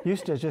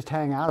used to just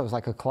hang out. It was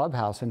like a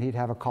clubhouse, and he'd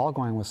have a call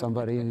going with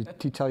somebody, and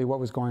he'd tell you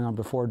what was going on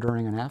before,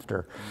 during, and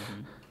after.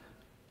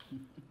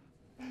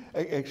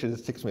 Actually,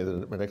 this takes me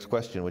to my next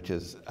question, which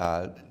is,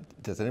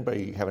 does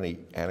anybody have any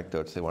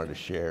anecdotes they wanted to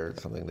share,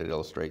 something that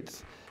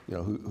illustrates,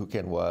 who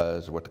Ken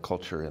was, or what the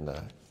culture in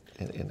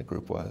the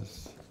group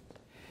was?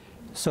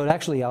 So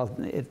actually,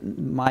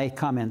 my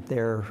comment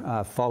there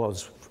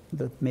follows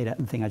the main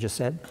thing I just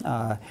said.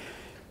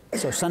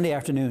 So Sunday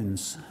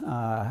afternoons,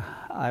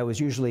 I was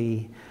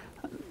usually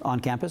on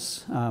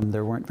campus.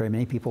 There weren't very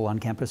many people on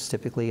campus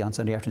typically on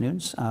Sunday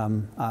afternoons.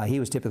 He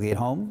was typically at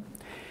home.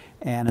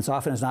 And as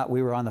often as not,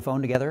 we were on the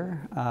phone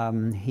together.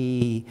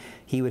 He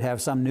would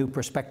have some new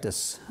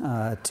prospectus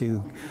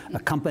to a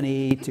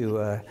company,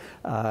 to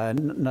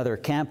another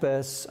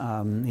campus.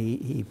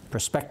 He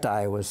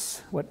prospecti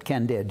was what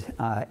Ken did,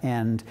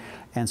 and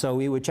so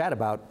we would chat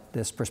about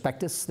this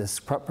prospectus, this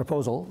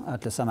proposal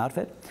to some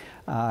outfit,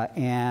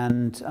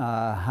 and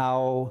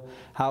how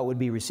it would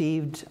be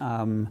received,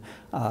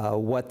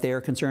 what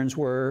their concerns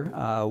were,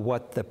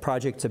 what the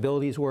project's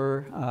abilities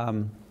were,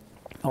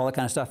 all that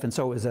kind of stuff. And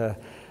so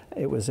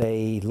it was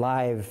a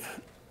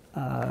live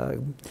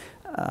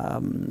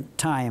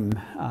time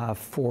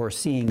for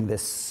seeing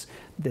this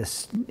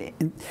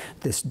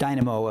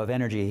dynamo of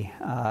energy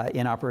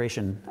in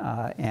operation,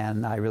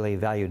 and I really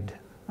valued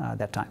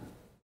that time.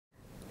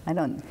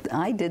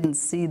 I didn't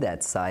see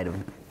that side of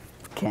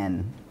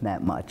Ken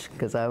that much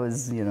because I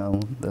was,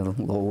 the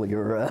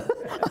lawyer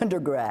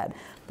undergrad.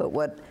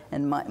 But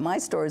my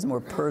story is more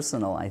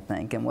personal, I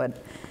think, and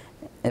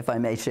if I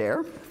may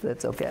share, if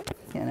that's okay,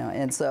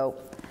 and so.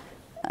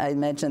 I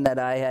mentioned that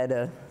I had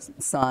a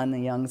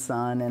young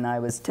son, and I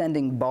was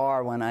tending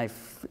bar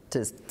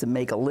to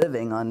make a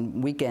living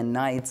on weekend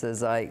nights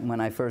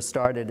when I first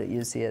started at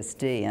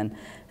UCSD,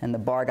 and the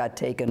bar got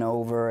taken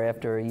over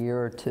after a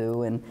year or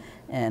two,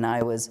 and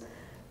I was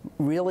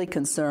really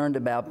concerned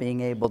about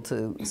being able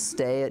to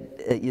stay at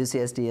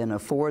UCSD and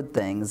afford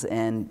things,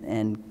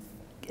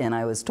 and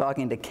I was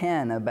talking to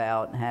Ken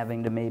about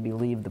having to maybe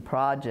leave the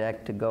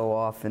project to go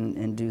off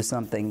and do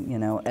something,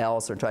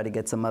 else, or try to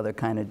get some other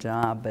kind of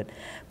job.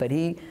 But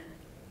he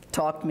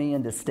talked me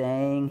into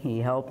staying. He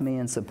helped me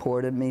and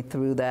supported me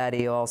through that.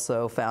 He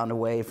also found a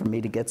way for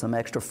me to get some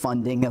extra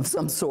funding of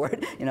some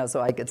sort,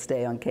 so I could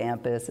stay on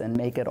campus and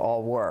make it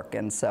all work.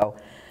 And so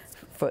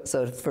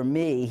for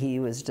me, he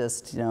was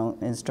just,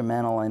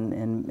 instrumental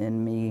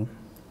in me,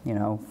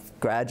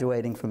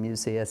 graduating from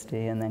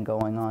UCSD and then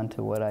going on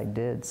to what I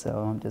did.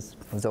 So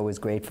I was always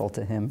grateful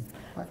to him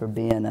for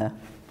being a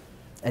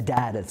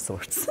dad of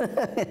sorts.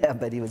 Yeah,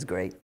 but he was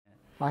great.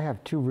 I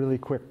have two really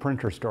quick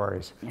printer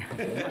stories.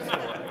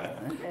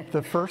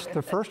 The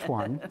first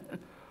one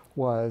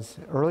was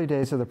early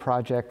days of the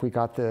project. We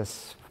got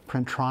this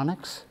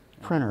Printronics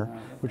printer,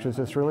 which was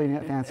this really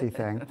fancy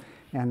thing.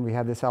 And we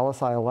had this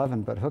LSI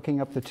 11, but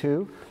hooking up the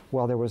two,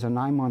 well, there was a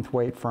 9-month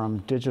wait from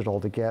digital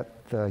to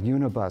get the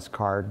Unibus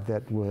card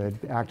that would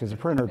act as a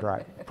printer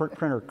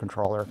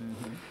controller.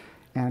 Mm-hmm.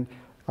 And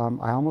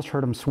I almost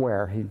heard him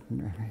swear.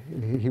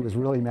 He was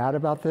really mad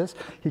about this.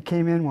 He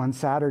came in one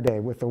Saturday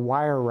with a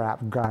wire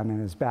wrap gun in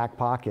his back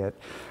pocket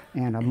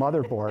and a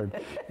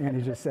motherboard, and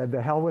he just said, "The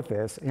hell with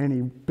this," and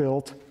he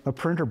built a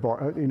printer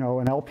board, an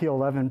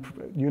LP11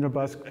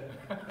 Unibus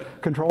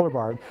controller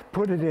board,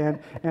 put it in,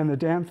 and the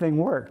damn thing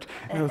worked.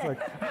 And it was like,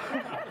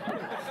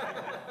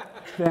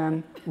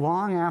 then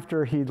long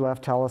after he'd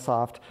left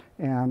Telesoft,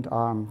 and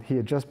he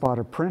had just bought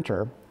a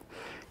printer,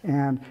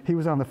 and he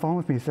was on the phone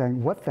with me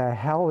saying, "What the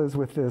hell is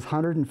with this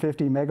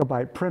 150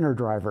 megabyte printer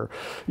driver?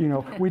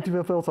 We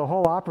built a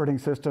whole operating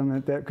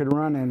system that could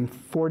run in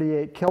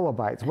 48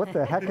 kilobytes. What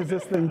the heck is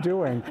this thing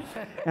doing?"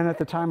 And at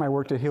the time I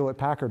worked at Hewlett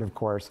Packard, of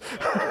course.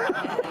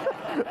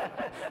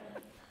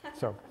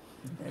 So.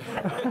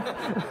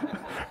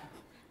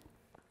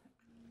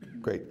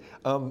 Great.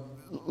 I'm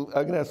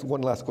going to ask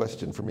one last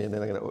question for me, and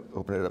then I'm going to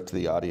open it up to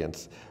the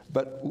audience.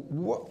 But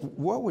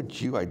what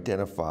would you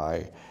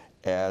identify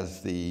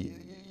as the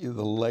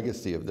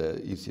legacy of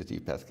the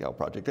UCSD Pascal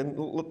project? And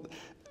a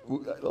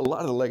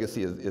lot of the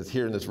legacy is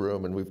here in this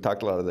room, and we've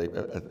talked a lot I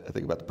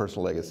think about the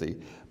personal legacy.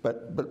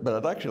 But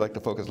I'd actually like to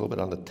focus a little bit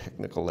on the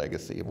technical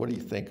legacy. And what do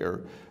you think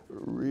are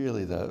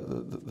really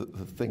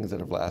the things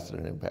that have lasted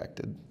and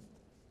impacted?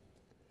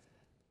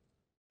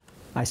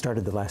 I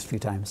started the last few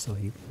times, so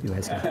you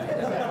guys can.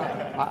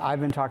 I've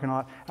been talking a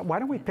lot. Why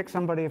don't we pick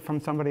somebody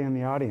in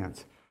the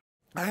audience?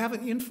 I have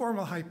an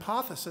informal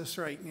hypothesis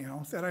right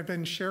now that I've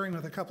been sharing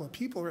with a couple of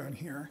people around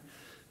here,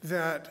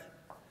 that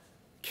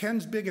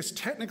Ken's biggest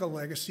technical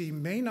legacy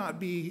may not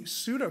be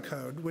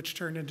pseudocode, which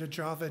turned into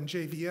Java and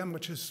JVM,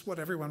 which is what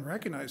everyone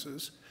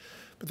recognizes,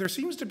 but there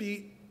seems to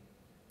be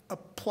a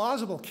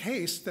plausible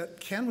case that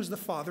Ken was the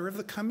father of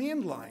the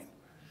command line,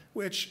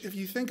 which, if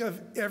you think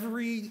of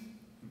every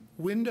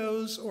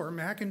Windows or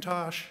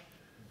Macintosh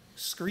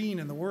screen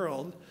in the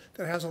world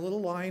that has a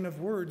little line of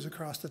words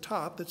across the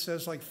top that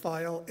says like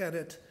file,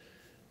 edit,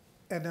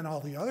 and then all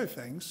the other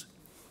things,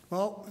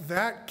 well,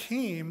 that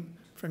came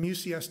from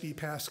UCSD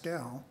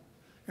Pascal,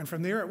 and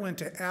from there it went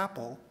to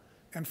Apple,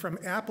 and from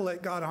Apple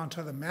it got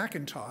onto the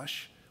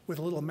Macintosh with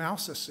a little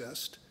mouse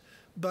assist,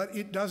 but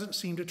it doesn't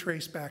seem to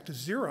trace back to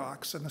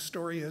Xerox, and the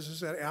story is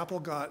that Apple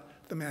got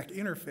the Mac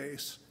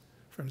interface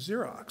from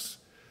Xerox.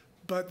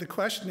 But the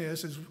question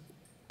is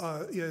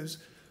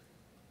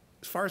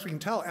as far as we can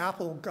tell,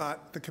 Apple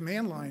got the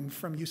command line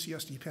from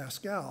UCSD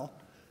Pascal,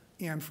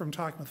 and from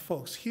talking with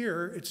folks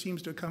here, it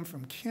seems to have come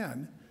from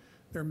Ken.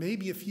 There may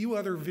be a few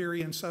other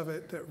variants of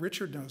it that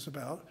Richard knows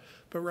about,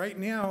 but right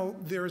now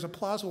there is a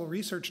plausible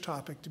research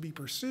topic to be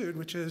pursued,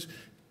 which is,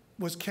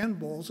 was Ken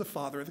Bowles the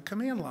father of the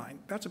command line?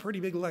 That's a pretty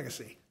big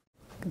legacy.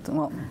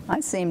 Well, I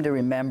seem to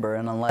remember,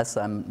 and unless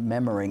I'm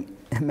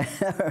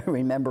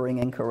remembering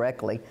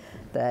incorrectly,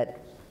 that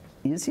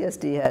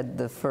UCSD had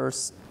the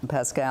first,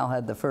 Pascal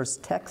had the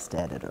first text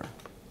editor,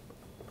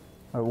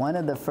 or one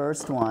of the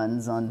first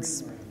ones on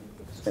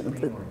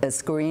a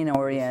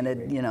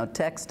screen-oriented,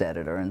 text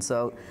editor. And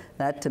so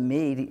that to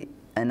me,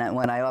 and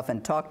when I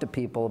often talk to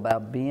people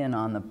about being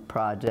on the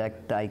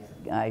project, I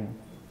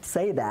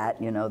say that,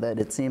 that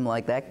it seemed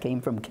like that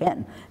came from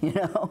Ken,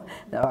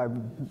 our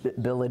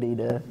ability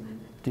to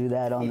do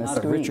that on the screen.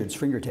 Not of Richard's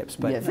fingertips,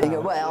 but... Yeah,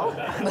 well,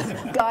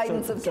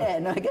 guidance of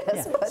Ken, I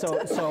guess.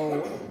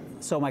 Yeah.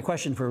 So my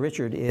question for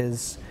Richard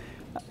is,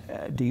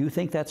 do you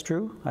think that's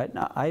true?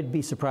 I'd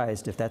be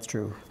surprised if that's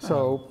true.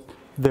 So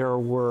there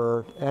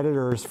were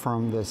editors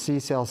from the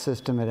C-cell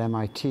system at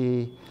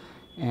MIT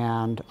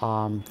and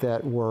that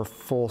were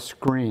full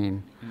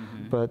screen,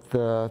 but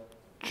the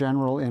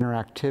general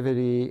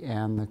interactivity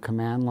and the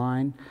command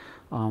line,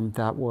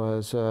 that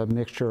was a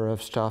mixture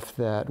of stuff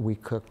that we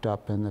cooked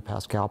up in the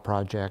Pascal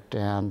project.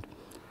 And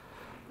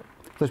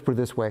let's put it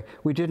this way,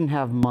 we didn't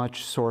have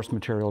much source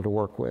material to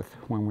work with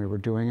when we were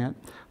doing it,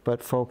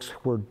 but folks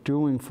were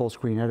doing full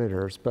screen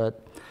editors.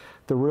 But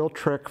the real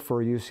trick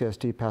for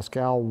UCSD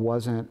Pascal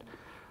wasn't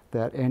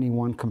that any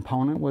one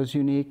component was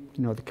unique.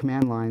 The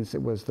command lines,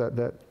 it was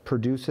that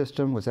Purdue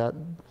system, was that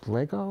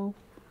Lego?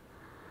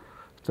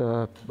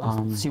 The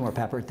Seymour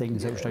Papert thing,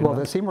 is that what you're talking well,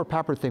 about? the Seymour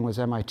Papert thing was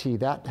MIT.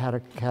 That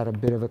had a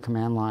bit of a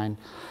command line.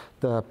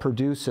 The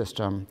Purdue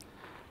system,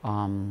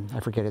 I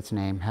forget its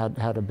name,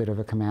 had a bit of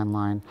a command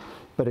line,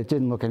 but it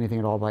didn't look anything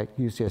at all like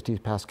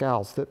UCSD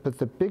Pascal's. But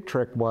the big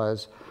trick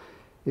was,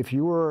 if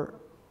you were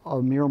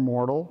a mere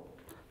mortal,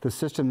 the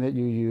system that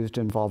you used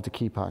involved a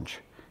key punch,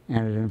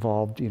 and it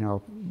involved,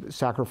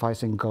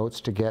 sacrificing goats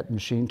to get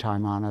machine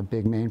time on a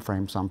big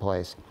mainframe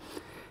someplace.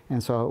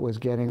 And so it was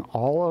getting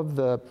all of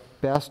the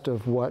best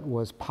of what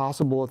was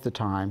possible at the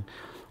time,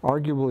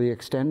 arguably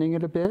extending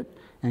it a bit,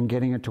 and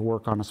getting it to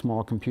work on a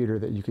small computer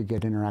that you could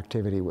get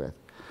interactivity with.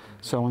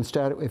 So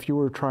instead, if you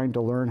were trying to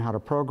learn how to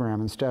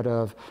program, instead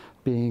of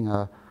being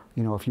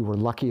if you were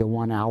lucky, a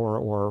 1 hour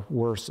or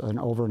worse, an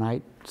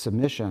overnight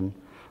submission,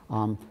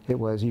 it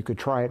was, you could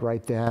try it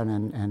right then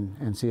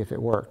and see if it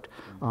worked.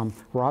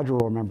 Roger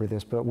will remember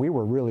this, but we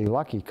were really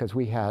lucky because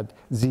we had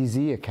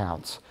ZZ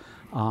accounts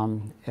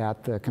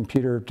at the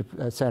computer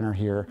center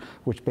here,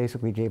 which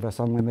basically gave us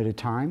unlimited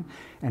time.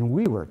 And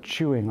we were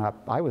chewing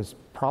up, I was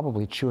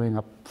probably chewing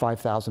up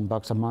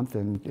 $5,000 a month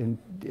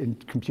in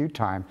compute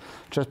time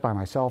just by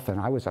myself,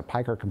 and I was a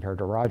piker compared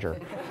to Roger.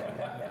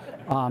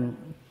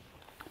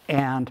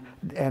 And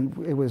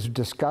it was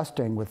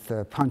disgusting with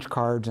the punch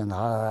cards and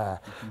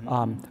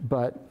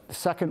but the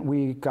second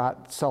we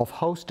got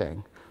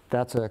self-hosting,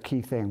 that's a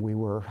key thing. We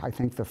were, I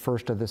think, the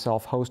first of the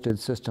self-hosted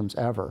systems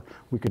ever.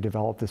 We could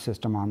develop the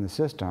system on the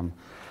system.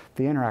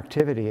 The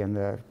interactivity and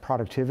the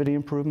productivity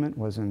improvement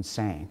was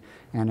insane.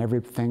 And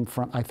everything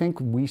from, I think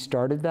we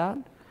started that,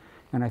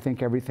 and I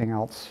think everything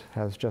else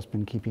has just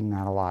been keeping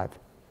that alive.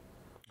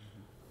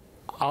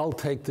 I'll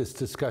take this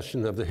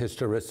discussion of the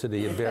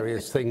historicity of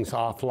various things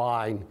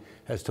offline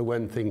as to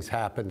when things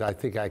happened. I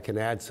think I can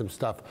add some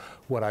stuff.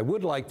 What I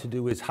would like to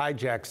do is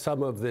hijack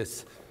some of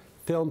this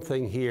film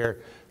thing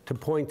here to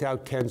point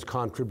out Ken's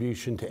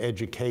contribution to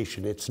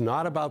education. It's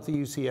not about the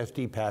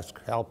UCSD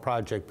Pascal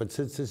project, but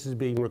since this is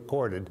being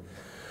recorded,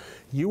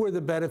 you were the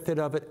benefit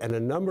of it, and a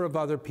number of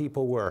other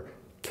people were.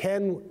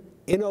 Ken's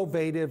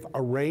innovative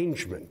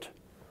arrangement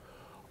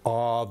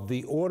of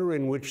the order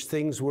in which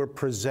things were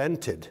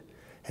presented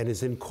and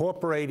his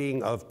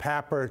incorporating of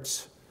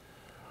Papert's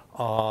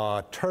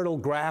turtle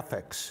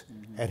graphics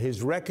and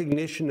his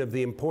recognition of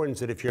the importance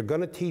that if you're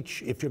going to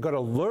teach, if you're going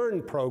to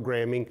learn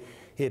programming,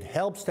 it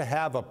helps to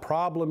have a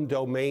problem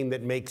domain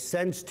that makes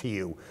sense to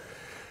you.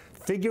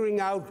 Figuring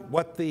out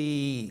what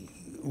the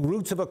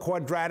roots of a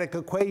quadratic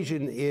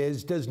equation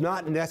does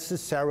not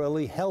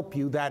necessarily help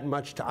you that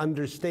much to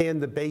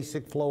understand the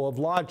basic flow of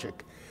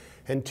logic.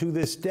 And to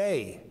this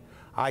day,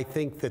 I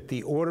think that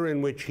the order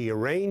in which he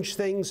arranged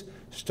things,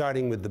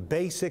 starting with the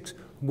basics,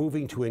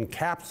 moving to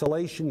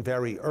encapsulation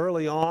very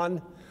early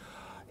on,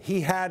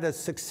 he had a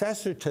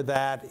successor to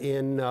that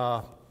in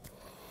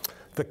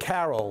the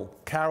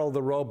Carol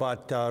the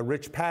robot,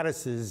 Rich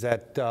Pattis's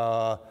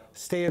at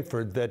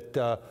Stanford,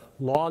 that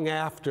long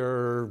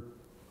after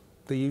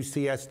the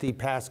UCSD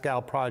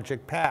Pascal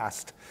project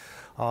passed,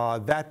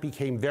 that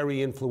became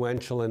very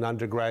influential in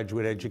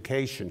undergraduate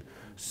education.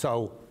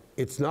 So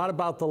it's not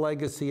about the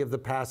legacy of the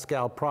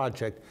Pascal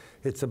project,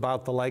 it's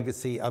about the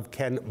legacy of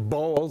Ken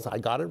Bowles, I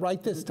got it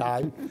right this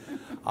time,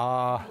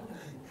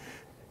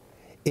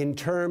 in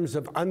terms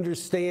of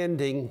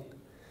understanding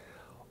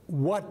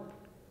what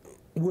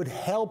would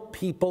help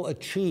people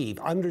achieve,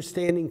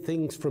 understanding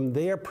things from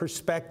their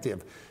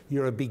perspective.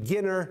 You're a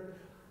beginner,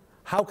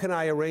 how can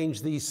I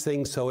arrange these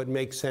things so it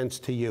makes sense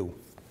to you?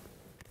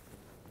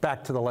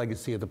 Back to the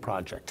legacy of the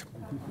project.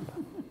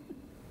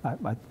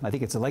 I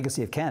think it's a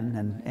legacy of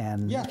Ken,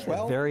 and Yeah,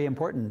 well, a very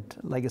important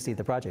legacy of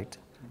the project.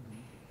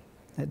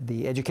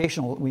 The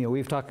educational,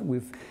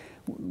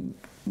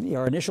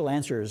 our initial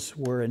answers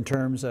were in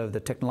terms of the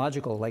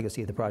technological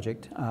legacy of the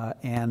project,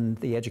 and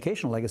the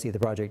educational legacy of the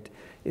project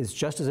is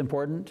just as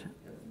important.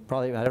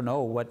 Probably, I don't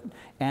know what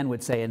Ann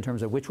would say in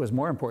terms of which was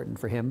more important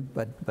for him,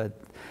 but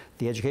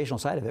the educational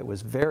side of it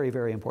was very,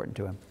 very important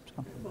to him.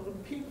 So. Well, the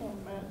people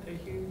meant a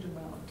huge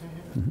amount to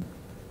him.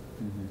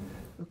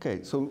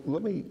 Okay, so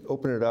let me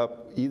open it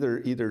up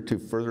either to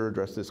further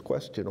address this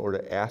question or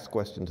to ask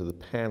questions to the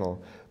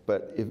panel.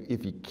 But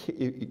if you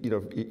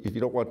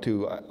don't want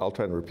to, I'll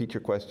try and repeat your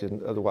question.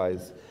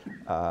 Otherwise,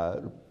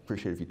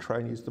 appreciate if you try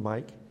and use the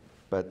mic.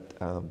 But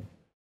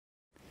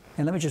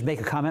and let me just make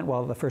a comment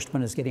while the first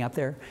one is getting up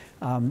there.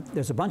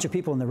 There's a bunch of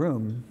people in the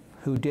room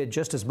who did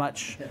just as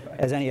much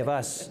as any of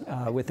us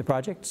with the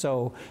project.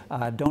 So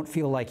don't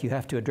feel like you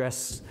have to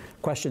address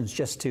questions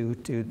just to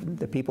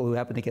the people who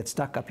happen to get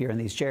stuck up here in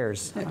these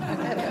chairs.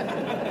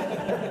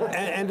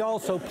 And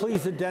also,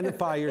 please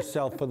identify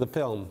yourself for the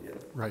film.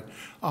 Right.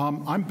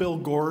 I'm Bill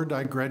Gord.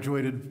 I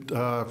graduated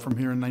from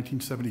here in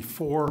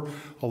 1974,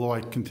 although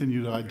I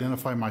continue to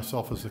identify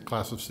myself as the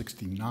class of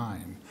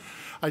 '69.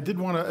 I did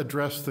want to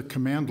address the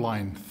command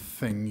line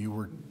thing you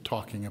were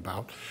talking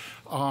about.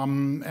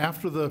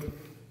 After the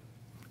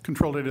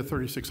Control Data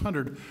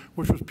 3600,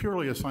 which was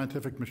purely a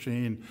scientific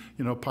machine,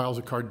 piles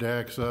of card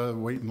decks,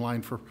 wait in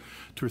line for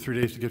 2 or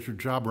 3 days to get your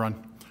job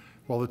run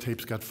while the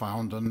tapes got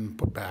found and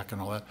put back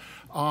and all that.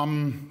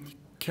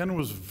 Ken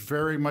was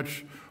very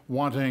much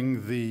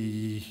wanting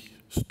the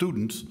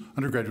students,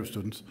 undergraduate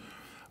students,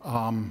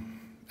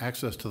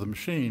 access to the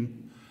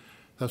machine.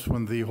 That's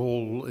when the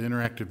whole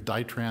interactive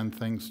Dytran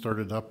thing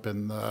started up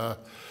in the,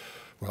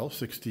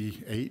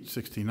 68,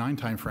 69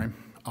 timeframe.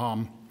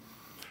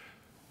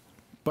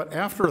 But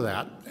after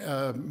that,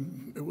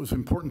 it was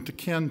important to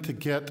Ken to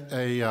get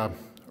a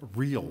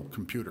real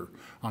computer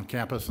on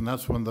campus, and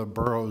that's when the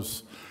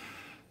Burroughs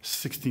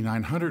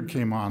 6900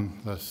 came on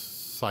the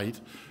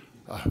site.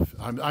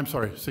 I'm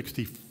sorry,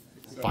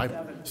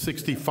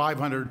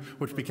 6500,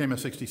 which became a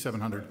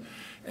 6700.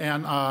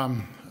 And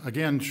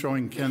again,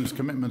 showing Ken's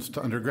commitments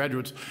to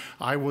undergraduates,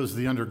 I was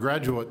the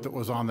undergraduate that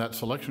was on that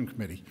selection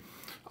committee,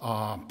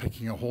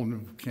 picking a whole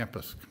new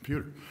campus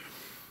computer.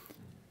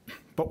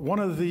 But one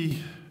of the,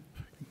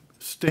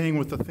 staying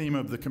with the theme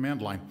of the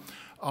command line,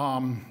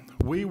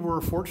 we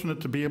were fortunate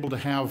to be able to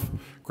have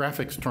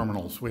graphics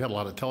terminals. We had a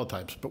lot of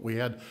teletypes, but we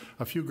had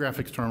a few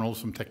graphics terminals,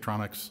 some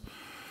Tektronix,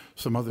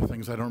 some other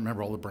things, I don't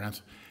remember all the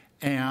brands.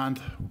 And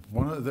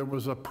there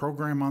was a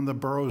program on the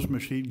Burroughs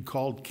machine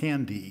called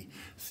CANDE,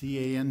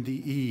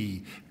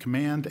 C-A-N-D-E,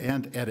 Command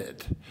and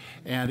Edit.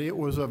 And it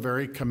was a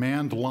very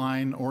command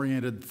line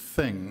oriented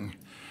thing.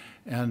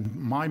 And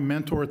my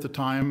mentor at the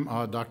time,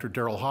 Dr.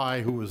 Darrell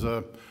High, who was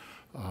a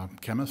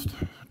chemist,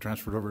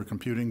 transferred over to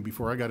computing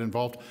before I got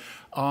involved,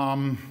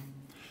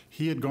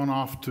 he had gone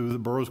off to the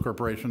Burroughs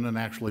Corporation and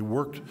actually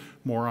worked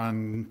more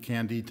on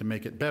CANDE to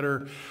make it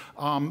better.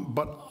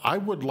 But I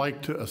would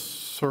like to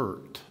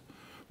assert,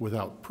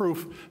 without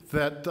proof,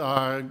 that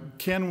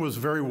Ken was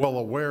very well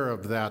aware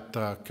of that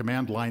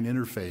command line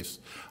interface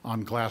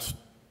on glass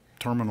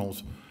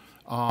terminals,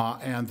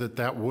 and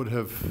that would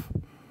have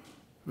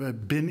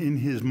been in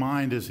his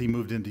mind as he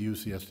moved into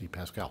UCSD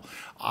Pascal.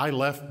 I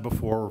left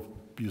before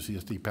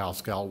UCSD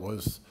Pascal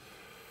was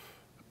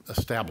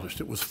established.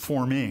 It was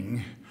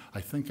forming. I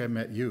think I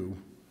met you,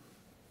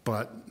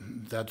 but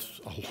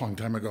that's a long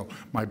time ago.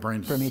 My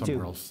brain's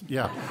somewhere else.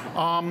 Yeah.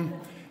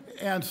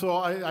 And so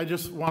I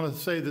just want to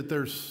say that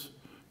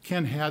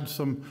Ken had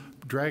some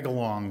drag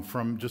along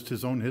from just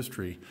his own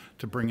history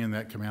to bring in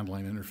that command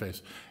line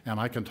interface. And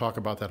I can talk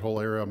about that whole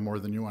area more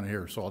than you want to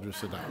hear, so I'll just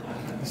sit down.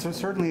 So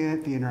certainly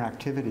the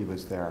interactivity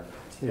was there.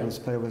 But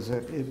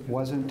it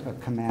wasn't a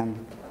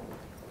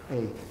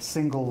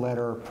single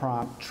letter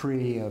prompt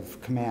tree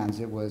of commands.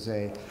 It was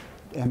a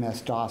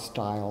MS-DOS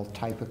style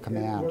type of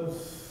command. It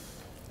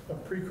was a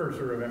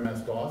precursor of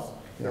MS-DOS.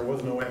 There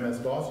was no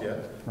MS-DOS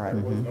yet. Right.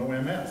 There was no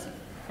MS.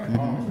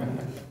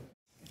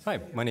 Hi,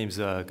 my name's,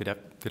 good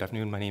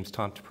afternoon, my name's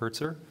Tom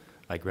Pertzer.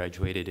 I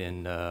graduated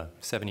in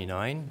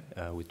 '79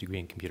 with a degree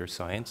in computer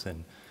science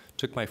and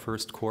took my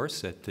first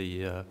course at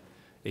the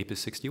APIS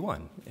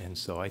 61. And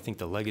so I think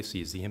the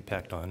legacy is the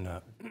impact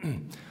on,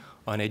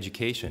 on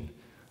education.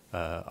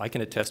 I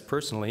can attest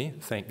personally,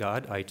 thank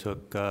God, I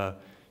took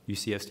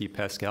UCSD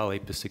Pascal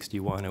APIS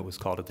 61, it was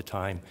called at the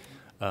time,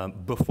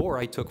 before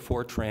I took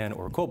Fortran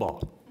or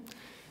COBOL.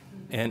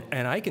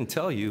 And I can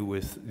tell you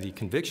with the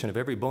conviction of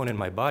every bone in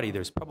my body,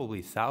 there's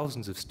probably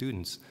thousands of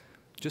students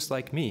just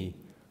like me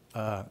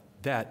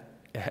that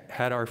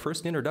had our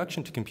first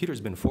introduction to computers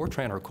been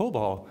Fortran or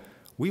COBOL,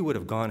 we would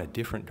have gone a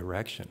different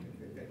direction,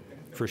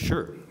 for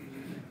sure.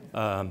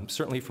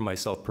 Certainly for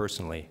myself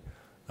personally.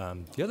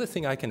 The other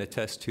thing I can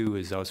attest to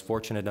is I was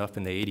fortunate enough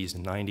in the 80s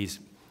and 90s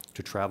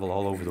to travel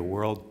all over the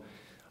world.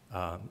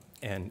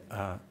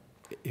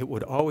 It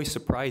would always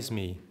surprise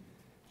me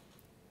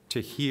to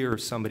hear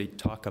somebody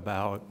talk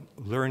about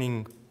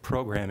learning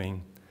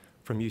programming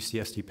from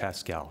UCSD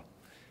Pascal.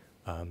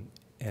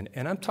 And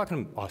I'm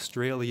talking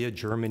Australia,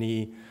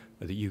 Germany,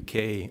 the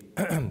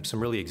UK,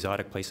 some really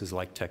exotic places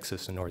like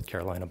Texas and North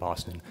Carolina,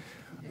 Boston.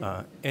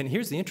 And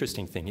here's the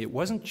interesting thing. It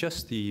wasn't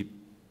just the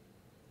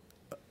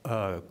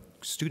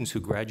students who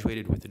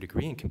graduated with a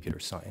degree in computer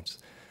science.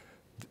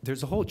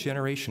 There's a whole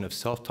generation of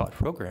self-taught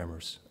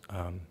programmers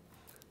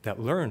that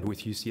learned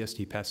with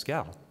UCSD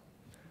Pascal.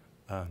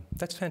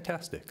 That's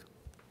fantastic.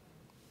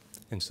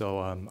 And so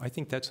I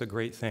think that's a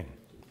great thing.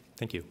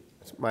 Thank you.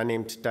 My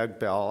name's Doug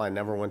Bell. I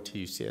never went to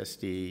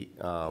UCSD.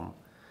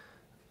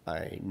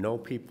 I know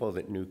people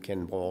that knew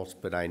Ken Bowles,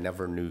 but I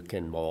never knew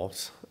Ken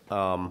Bowles.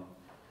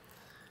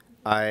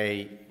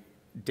 I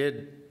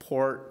did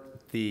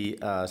port the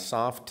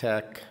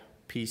SoftTech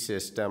P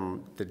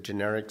system, the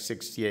generic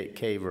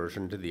 68K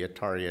version, to the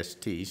Atari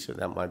ST, so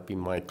that might be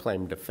my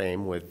claim to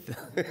fame with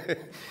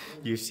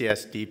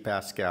UCSD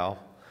Pascal.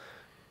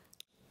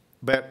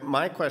 But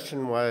my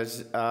question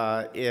was,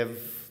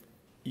 if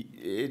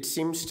it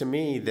seems to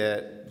me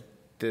that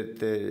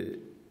the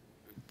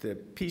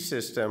P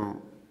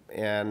system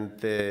and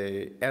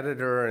the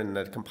editor and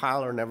the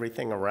compiler and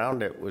everything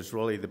around it was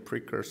really the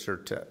precursor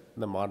to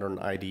the modern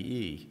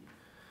IDE.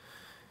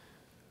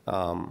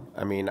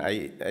 I mean,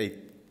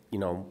 you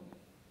know,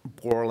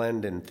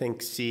 Borland and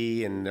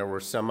ThinkC, and there were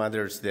some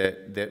others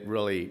that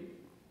really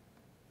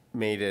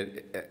made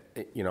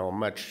it, you know, a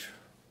much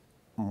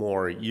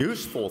more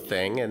useful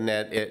thing, and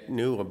that it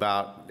knew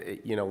about,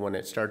 you know, when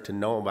it started to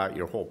know about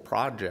your whole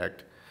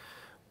project.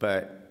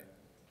 But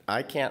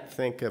I can't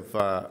think of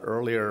an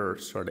earlier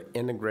sort of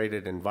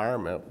integrated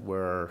environment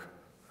where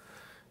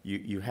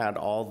you had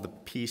all the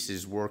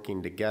pieces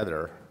working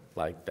together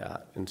like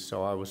that. And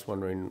so I was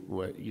wondering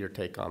what your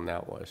take on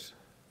that was.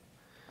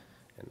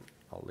 And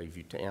I'll leave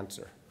you to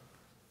answer.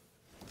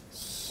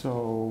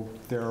 So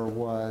there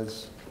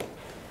was,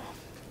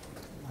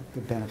 like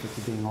the benefits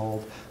of being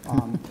old,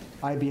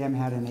 IBM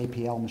had an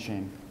APL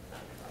machine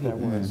that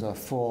was a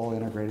full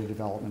integrated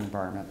development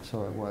environment.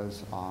 So it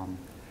was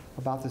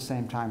about the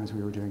same time as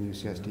we were doing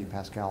UCSD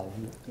Pascal.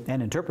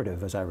 And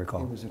interpretive, as I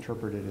recall. It was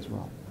interpreted as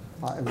well.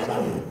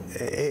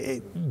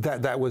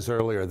 That was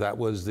earlier. That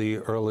was the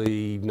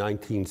early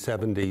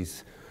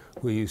 1970s.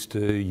 We used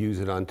to use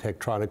it on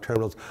Tektronix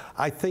terminals.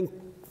 I think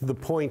the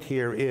point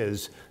here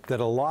is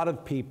that a lot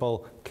of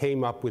people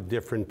came up with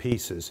different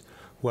pieces.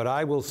 What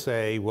I will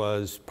say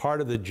was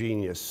part of the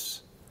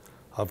genius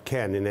of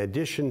Ken, in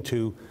addition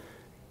to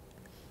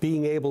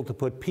being able to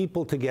put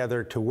people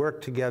together, to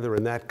work together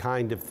and that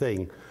kind of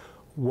thing,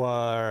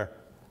 were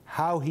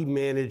how he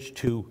managed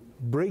to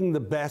bring the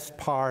best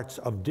parts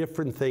of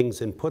different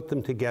things and put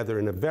them together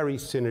in a very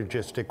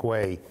synergistic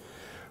way,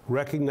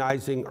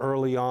 recognizing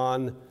early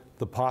on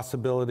the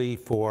possibility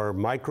for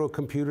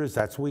microcomputers.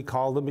 That's what we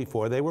called them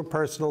before they were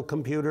personal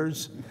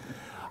computers.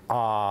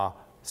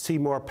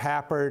 Seymour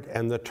Papert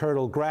and the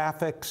Turtle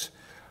graphics,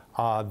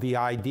 the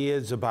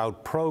ideas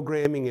about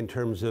programming in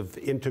terms of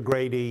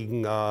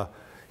integrating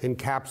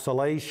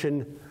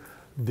encapsulation,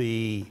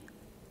 the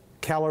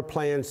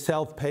Keller-Plan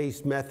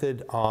self-paced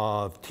method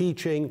of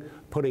teaching,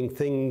 putting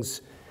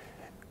things,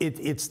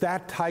 it's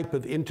that type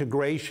of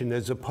integration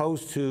as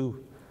opposed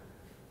to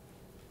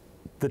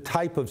the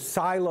type of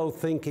silo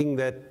thinking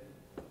that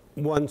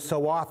one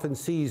so often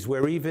sees,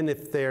 where even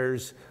if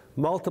there's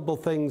multiple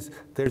things,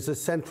 there's a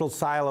central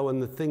silo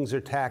and the things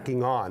are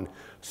tacking on.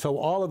 So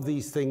all of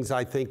these things,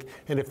 I think,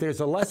 and if there's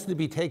a lesson to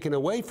be taken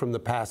away from the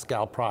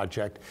Pascal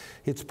project,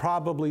 it's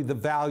probably the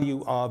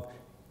value of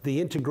the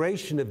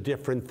integration of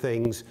different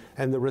things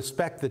and the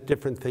respect that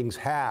different things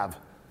have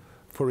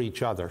for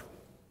each other.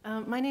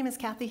 My name is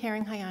Kathy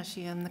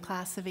Herring-Hayashi. I'm the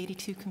class of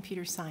 '82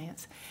 computer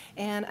science.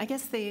 And I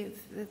guess the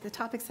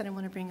topics that I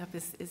want to bring up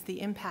is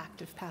the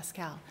impact of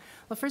Pascal.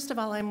 Well, first of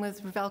all, I'm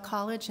with Revelle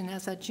College, and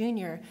as a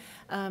junior,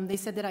 they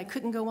said that I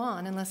couldn't go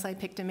on unless I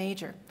picked a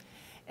major.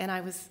 And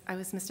I was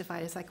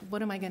mystified. It's like,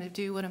 what am I going to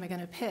do? What am I going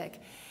to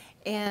pick?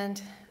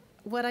 And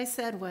what I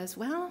said was,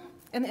 well,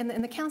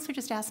 and the counselor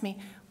just asked me,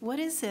 what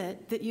is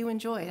it that you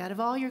enjoyed? Out of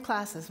all your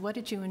classes, what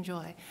did you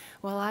enjoy?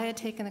 Well, I had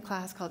taken a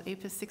class called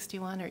APIS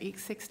 61 or EEC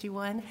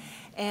 61,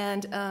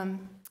 and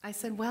I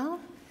said, well,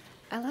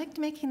 I liked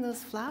making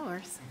those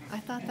flowers. I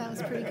thought that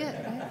was pretty good,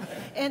 right?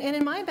 And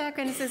in my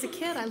background, as a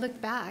kid, I looked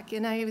back,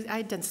 and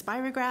I'd done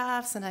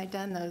spirographs, and I'd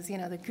done those,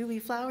 the gooey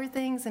flower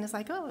things, and it's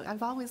like, oh,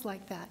 I've always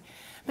liked that.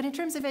 But in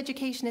terms of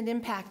education and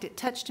impact, it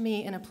touched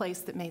me in a place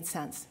that made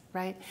sense,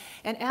 right?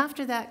 And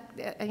after that,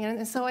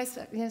 and so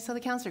so the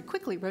counselor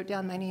quickly wrote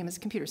down my name as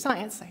computer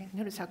science. I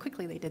noticed how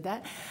quickly they did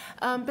that.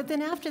 But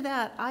then after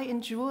that, I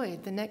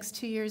enjoyed the next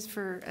 2 years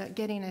for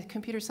getting a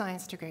computer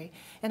science degree.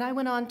 And I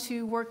went on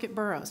to work at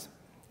Burroughs.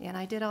 And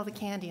I did all the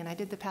candy, and I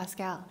did the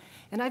Pascal.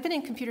 And I've been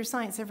in computer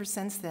science ever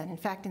since then, in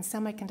fact, in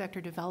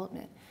semiconductor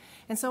development.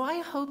 And so I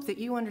hope that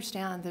you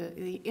understand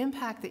the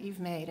impact that you've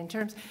made in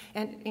terms,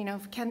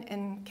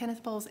 and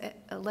Kenneth Bowles'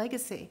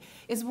 legacy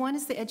is one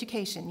is the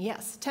education,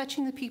 yes,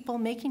 touching the people,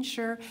 making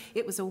sure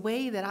it was a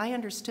way that I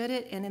understood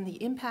it, and then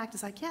the impact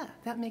is like, yeah,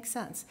 that makes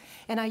sense.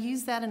 And I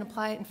use that and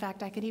apply it. In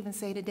fact, I could even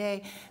say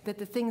today that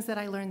the things that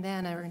I learned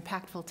then are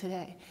impactful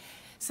today.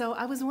 So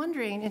I was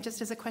wondering, and just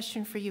as a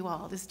question for you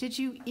all, did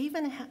you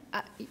even,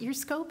 your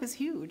scope is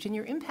huge and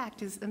your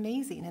impact is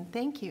amazing, and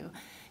thank you.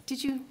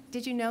 Did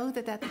you know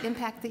that the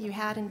impact that you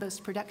had in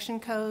both production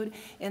code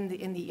and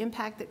the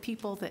impact that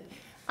people that,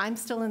 I'm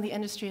still in the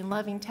industry and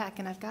loving tech,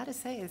 and I've got to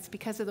say it's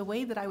because of the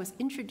way that I was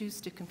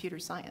introduced to computer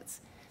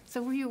science.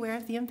 So were you aware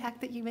of the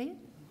impact that you made?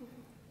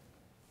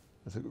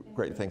 That's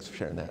great, thanks for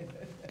sharing that.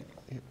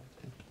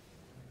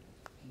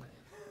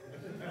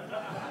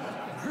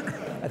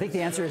 I think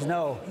the answer is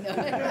no.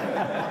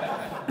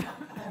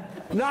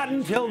 Not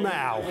until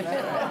now.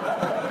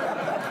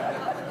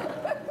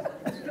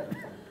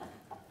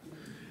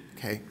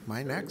 Okay,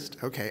 my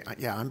next? Okay,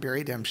 yeah, I'm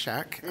Barry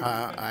Demshak.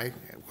 I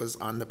was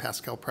on the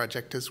Pascal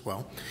project as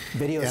well.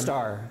 Video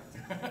star.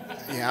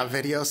 Yeah,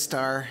 video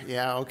star.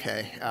 Yeah,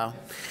 okay.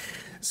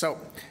 So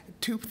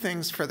 2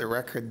 things for the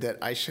record that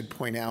I should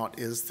point out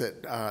is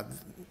that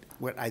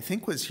what I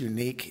think was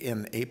unique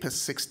in APIS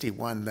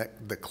 61,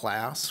 the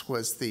class,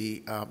 was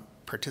the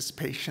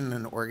participation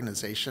and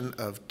organization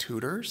of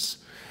tutors,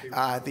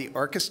 the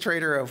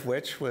orchestrator of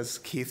which was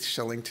Keith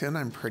Shillington,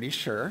 I'm pretty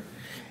sure.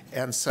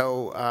 And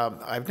so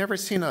I've never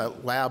seen a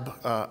lab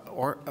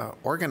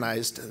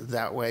organized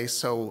that way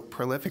so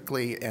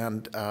prolifically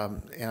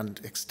and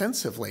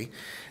extensively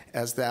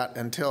as that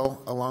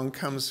until along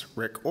comes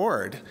Rick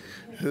Ord,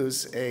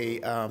 who's a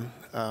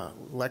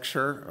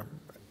lecturer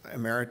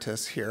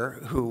emeritus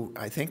here, who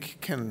I think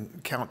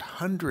can count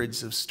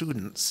hundreds of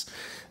students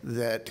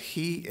that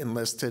he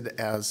enlisted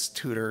as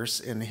tutors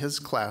in his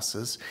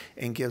classes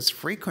and gives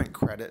frequent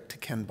credit to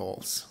Ken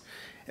Bowles.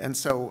 And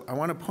so I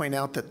want to point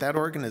out that that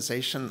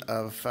organization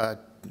of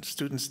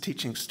students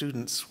teaching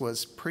students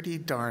was pretty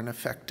darn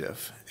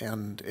effective,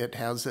 and it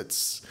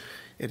has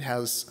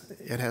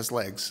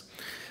legs.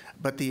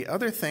 But the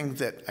other thing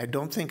that I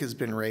don't think has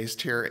been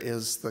raised here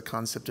is the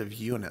concept of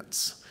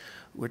units,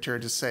 which are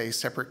to say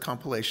separate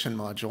compilation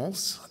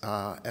modules.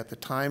 At the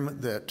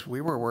time that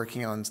we were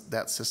working on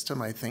that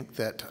system, I think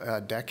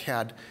that DEC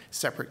had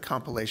separate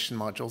compilation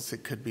modules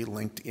that could be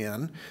linked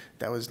in.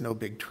 That was no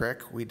big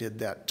trick. We did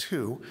that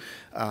too,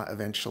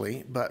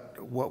 eventually.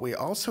 But what we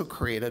also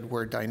created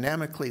were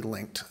dynamically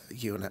linked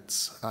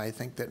units. I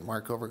think that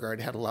Mark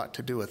Overgaard had a lot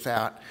to do with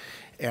that.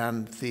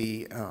 And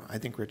I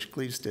think Rich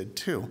Gleaves did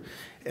too.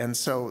 And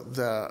so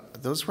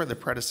those were the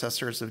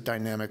predecessors of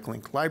dynamic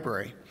link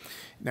library.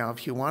 Now,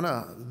 if you want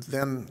to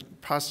then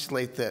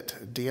postulate that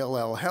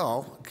DLL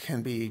hell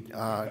can be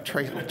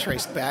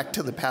traced back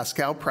to the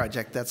Pascal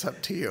project, that's up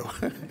to you.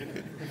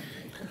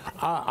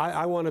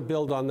 I want to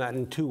build on that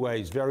in 2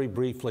 ways, very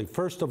briefly.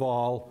 First of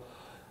all,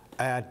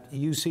 at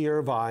UC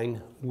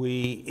Irvine,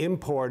 we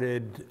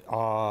imported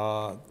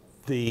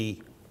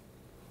the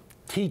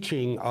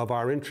teaching of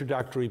our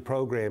introductory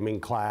programming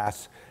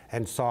class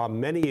and saw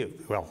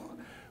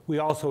we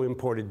also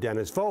imported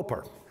Dennis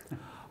Volper.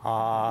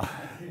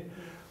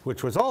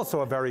 Which was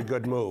also a very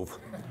good move.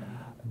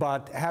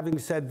 But having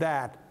said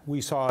that, we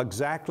saw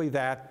exactly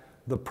that.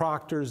 The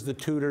proctors, the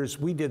tutors,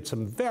 we did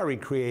some very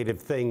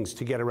creative things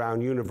to get around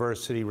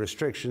university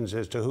restrictions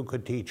as to who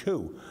could teach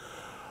who.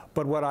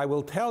 But what I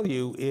will tell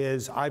you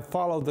is I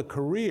followed the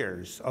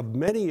careers of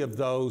many of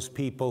those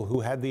people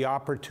who had the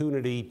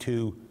opportunity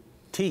to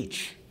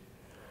teach,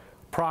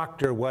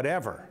 proctor,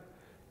 whatever,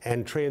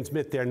 and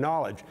transmit their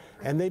knowledge.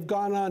 And they've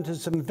gone on to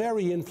some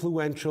very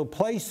influential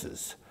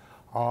places.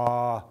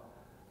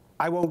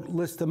 I won't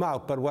list them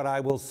out, but what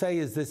I will say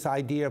is this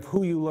idea of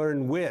who you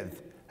learn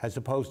with as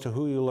opposed to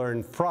who you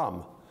learn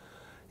from.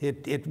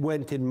 It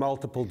went in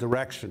multiple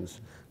directions.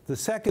 The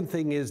second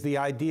thing is the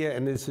idea,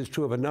 and this is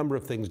true of a number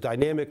of things,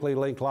 dynamically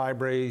linked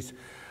libraries,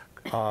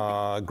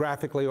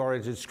 graphically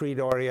oriented,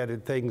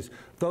 street-oriented things.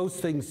 Those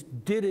things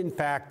did in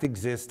fact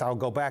exist. I'll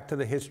go back to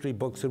the history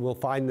books and we'll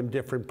find them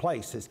different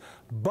places.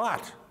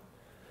 But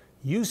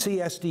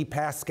UCSD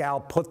Pascal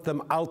put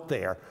them out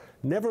there.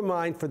 Never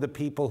mind for the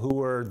people who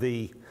were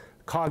the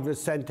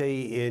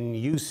cognoscenti in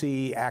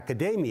UC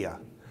academia,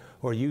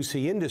 or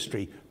UC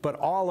Industry, but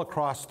all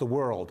across the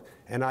world.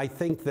 And I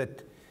think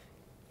that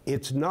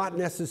it's not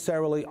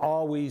necessarily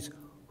always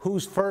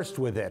who's first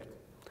with it,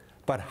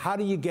 but how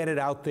do you get it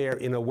out there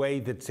in a way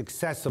that's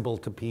accessible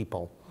to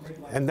people?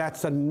 And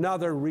that's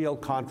another real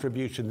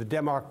contribution, the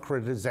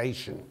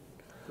democratization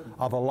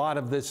of a lot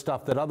of this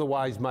stuff that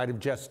otherwise might have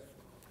just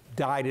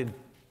died in.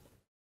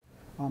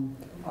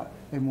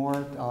 A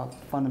more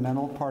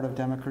fundamental part of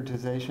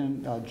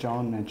democratization,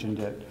 Joan mentioned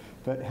it,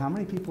 but how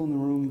many people in the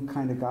room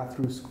kind of got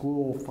through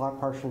school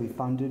partially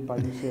funded by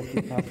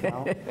UCSD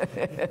Pascal?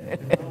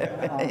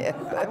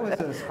 I was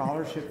a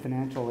scholarship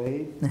financial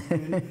aid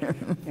student,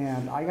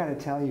 and I got to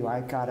tell you,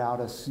 I got out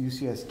of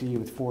UCSD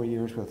with 4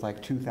 years with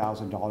like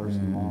 $2,000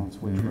 in loans,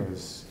 which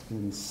was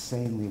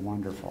insanely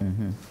wonderful.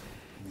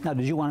 Now,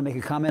 did you want to make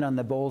a comment on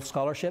the Bowles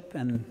Scholarship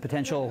and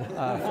potential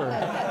for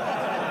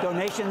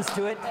donations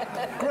to it?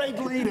 Great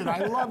lead-in,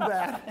 I love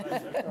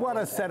that. What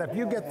a setup.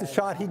 You get the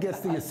shot, he gets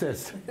the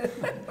assist.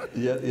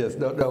 Yes,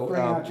 no.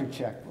 Bring out your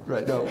checkbook.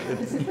 Right, no.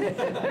 It's,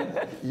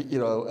 you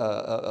know,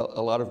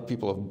 a lot of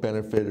people have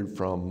benefited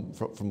from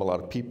a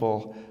lot of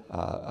people.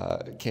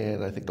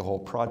 Ken, I think the whole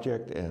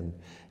project, and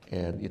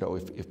you know,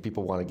 if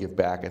people want to give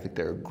back, I think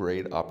there are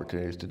great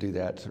opportunities to do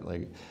that.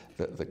 Certainly,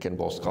 the Ken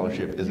Bowles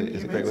Scholarship is a great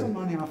one. You made some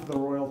money off of the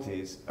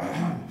royalties.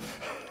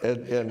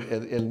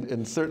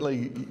 and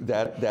certainly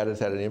that has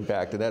had an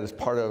impact, and that is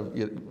part of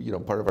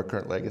part of our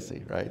current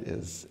legacy, right?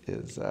 Is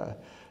you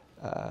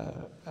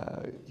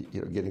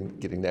know,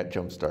 getting that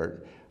jump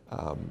start,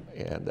 but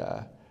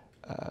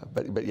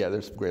yeah,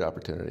 there's some great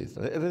opportunities,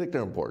 and I think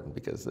they're important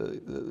because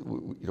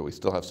you know, we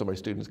still have so many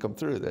students come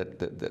through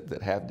that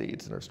have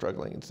needs and are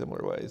struggling in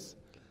similar ways.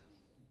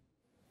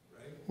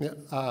 Yeah,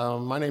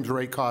 my name's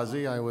Ray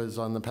Causey. I was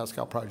on the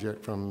Pascal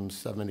project from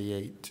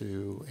 78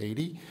 to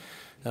 80,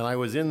 and I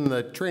was in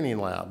the training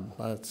lab.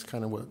 That's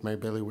kind of what my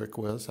bailiwick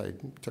was. I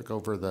took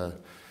over the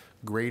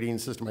grading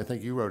system. I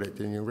think you wrote it,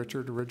 didn't you,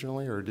 Richard,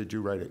 originally, or did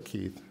you write it,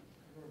 Keith?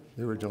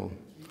 The original.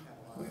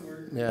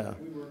 Yeah.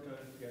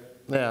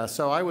 Yeah,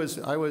 so I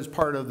was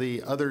part of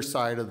the other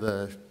side of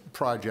the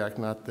project,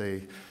 not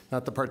the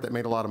part that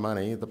made a lot of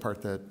money, the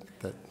part that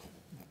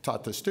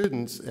taught the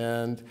students.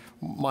 And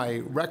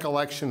my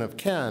recollection of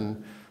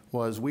Ken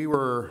was we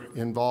were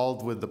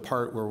involved with the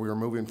part where we were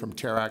moving from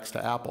Terax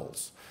to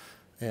Apples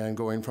and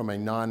going from a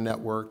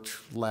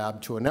non-networked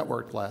lab to a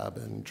networked lab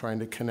and trying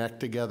to connect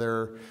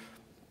together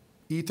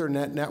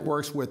Ethernet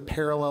networks with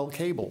parallel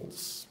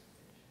cables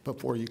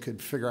before you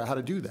could figure out how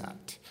to do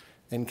that.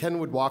 And Ken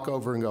would walk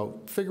over and go,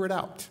 figure it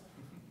out.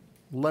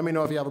 Let me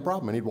know if you have a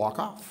problem. And he'd walk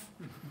off.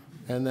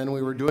 And then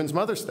we were doing some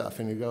other stuff.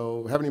 And he'd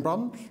go, have any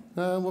problems?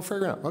 We'll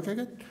figure it out. OK,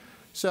 good.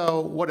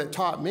 So what it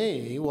taught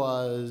me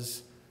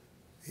was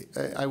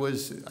I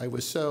was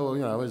so,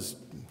 you know, I was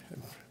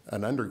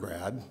an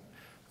undergrad.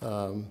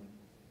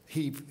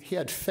 He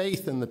had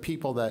faith in the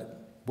people that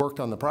worked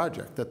on the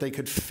project, that they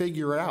could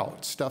figure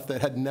out stuff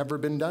that had never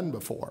been done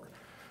before,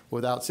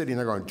 without sitting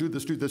there going, do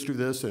this, do this, do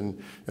this,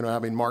 and you know,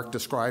 having Mark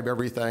describe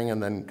everything,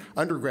 and then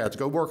undergrads,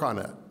 go work on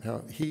it. You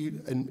know,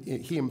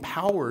 he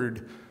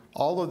empowered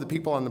all of the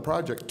people on the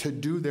project to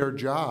do their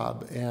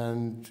job,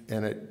 and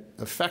it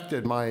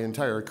affected my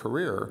entire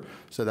career,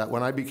 so that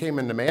when I became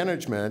into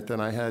management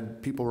and I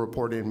had people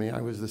reporting to me,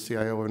 I was the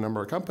CIO of a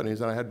number of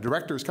companies, and I had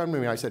directors come to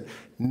me, I said,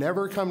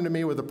 never come to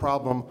me with a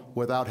problem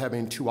without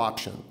having two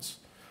options,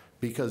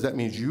 because that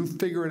means you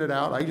figured it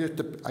out, I get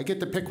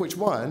to pick which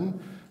one.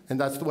 And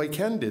that's the way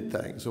Ken did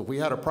things. So if we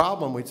had a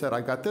problem, we'd said,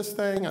 I got this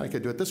thing, I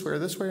could do it this way or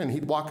this way, and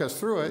he'd walk us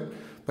through it,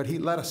 but he'd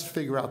let us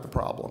figure out the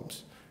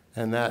problems.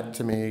 And that,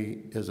 to me,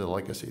 is a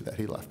legacy that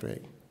he left me.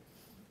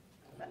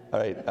 All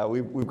right,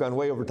 we've gone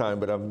way over time,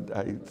 but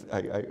I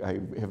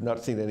have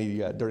not seen any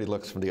dirty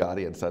looks from the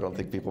audience. I don't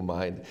think people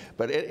mind.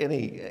 But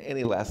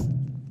any last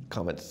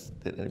comments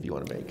that any of you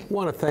want to make? I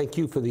want to thank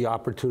you for the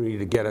opportunity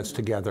to get us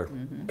together.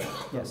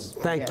 Yes.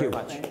 Thank you.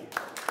 Very much.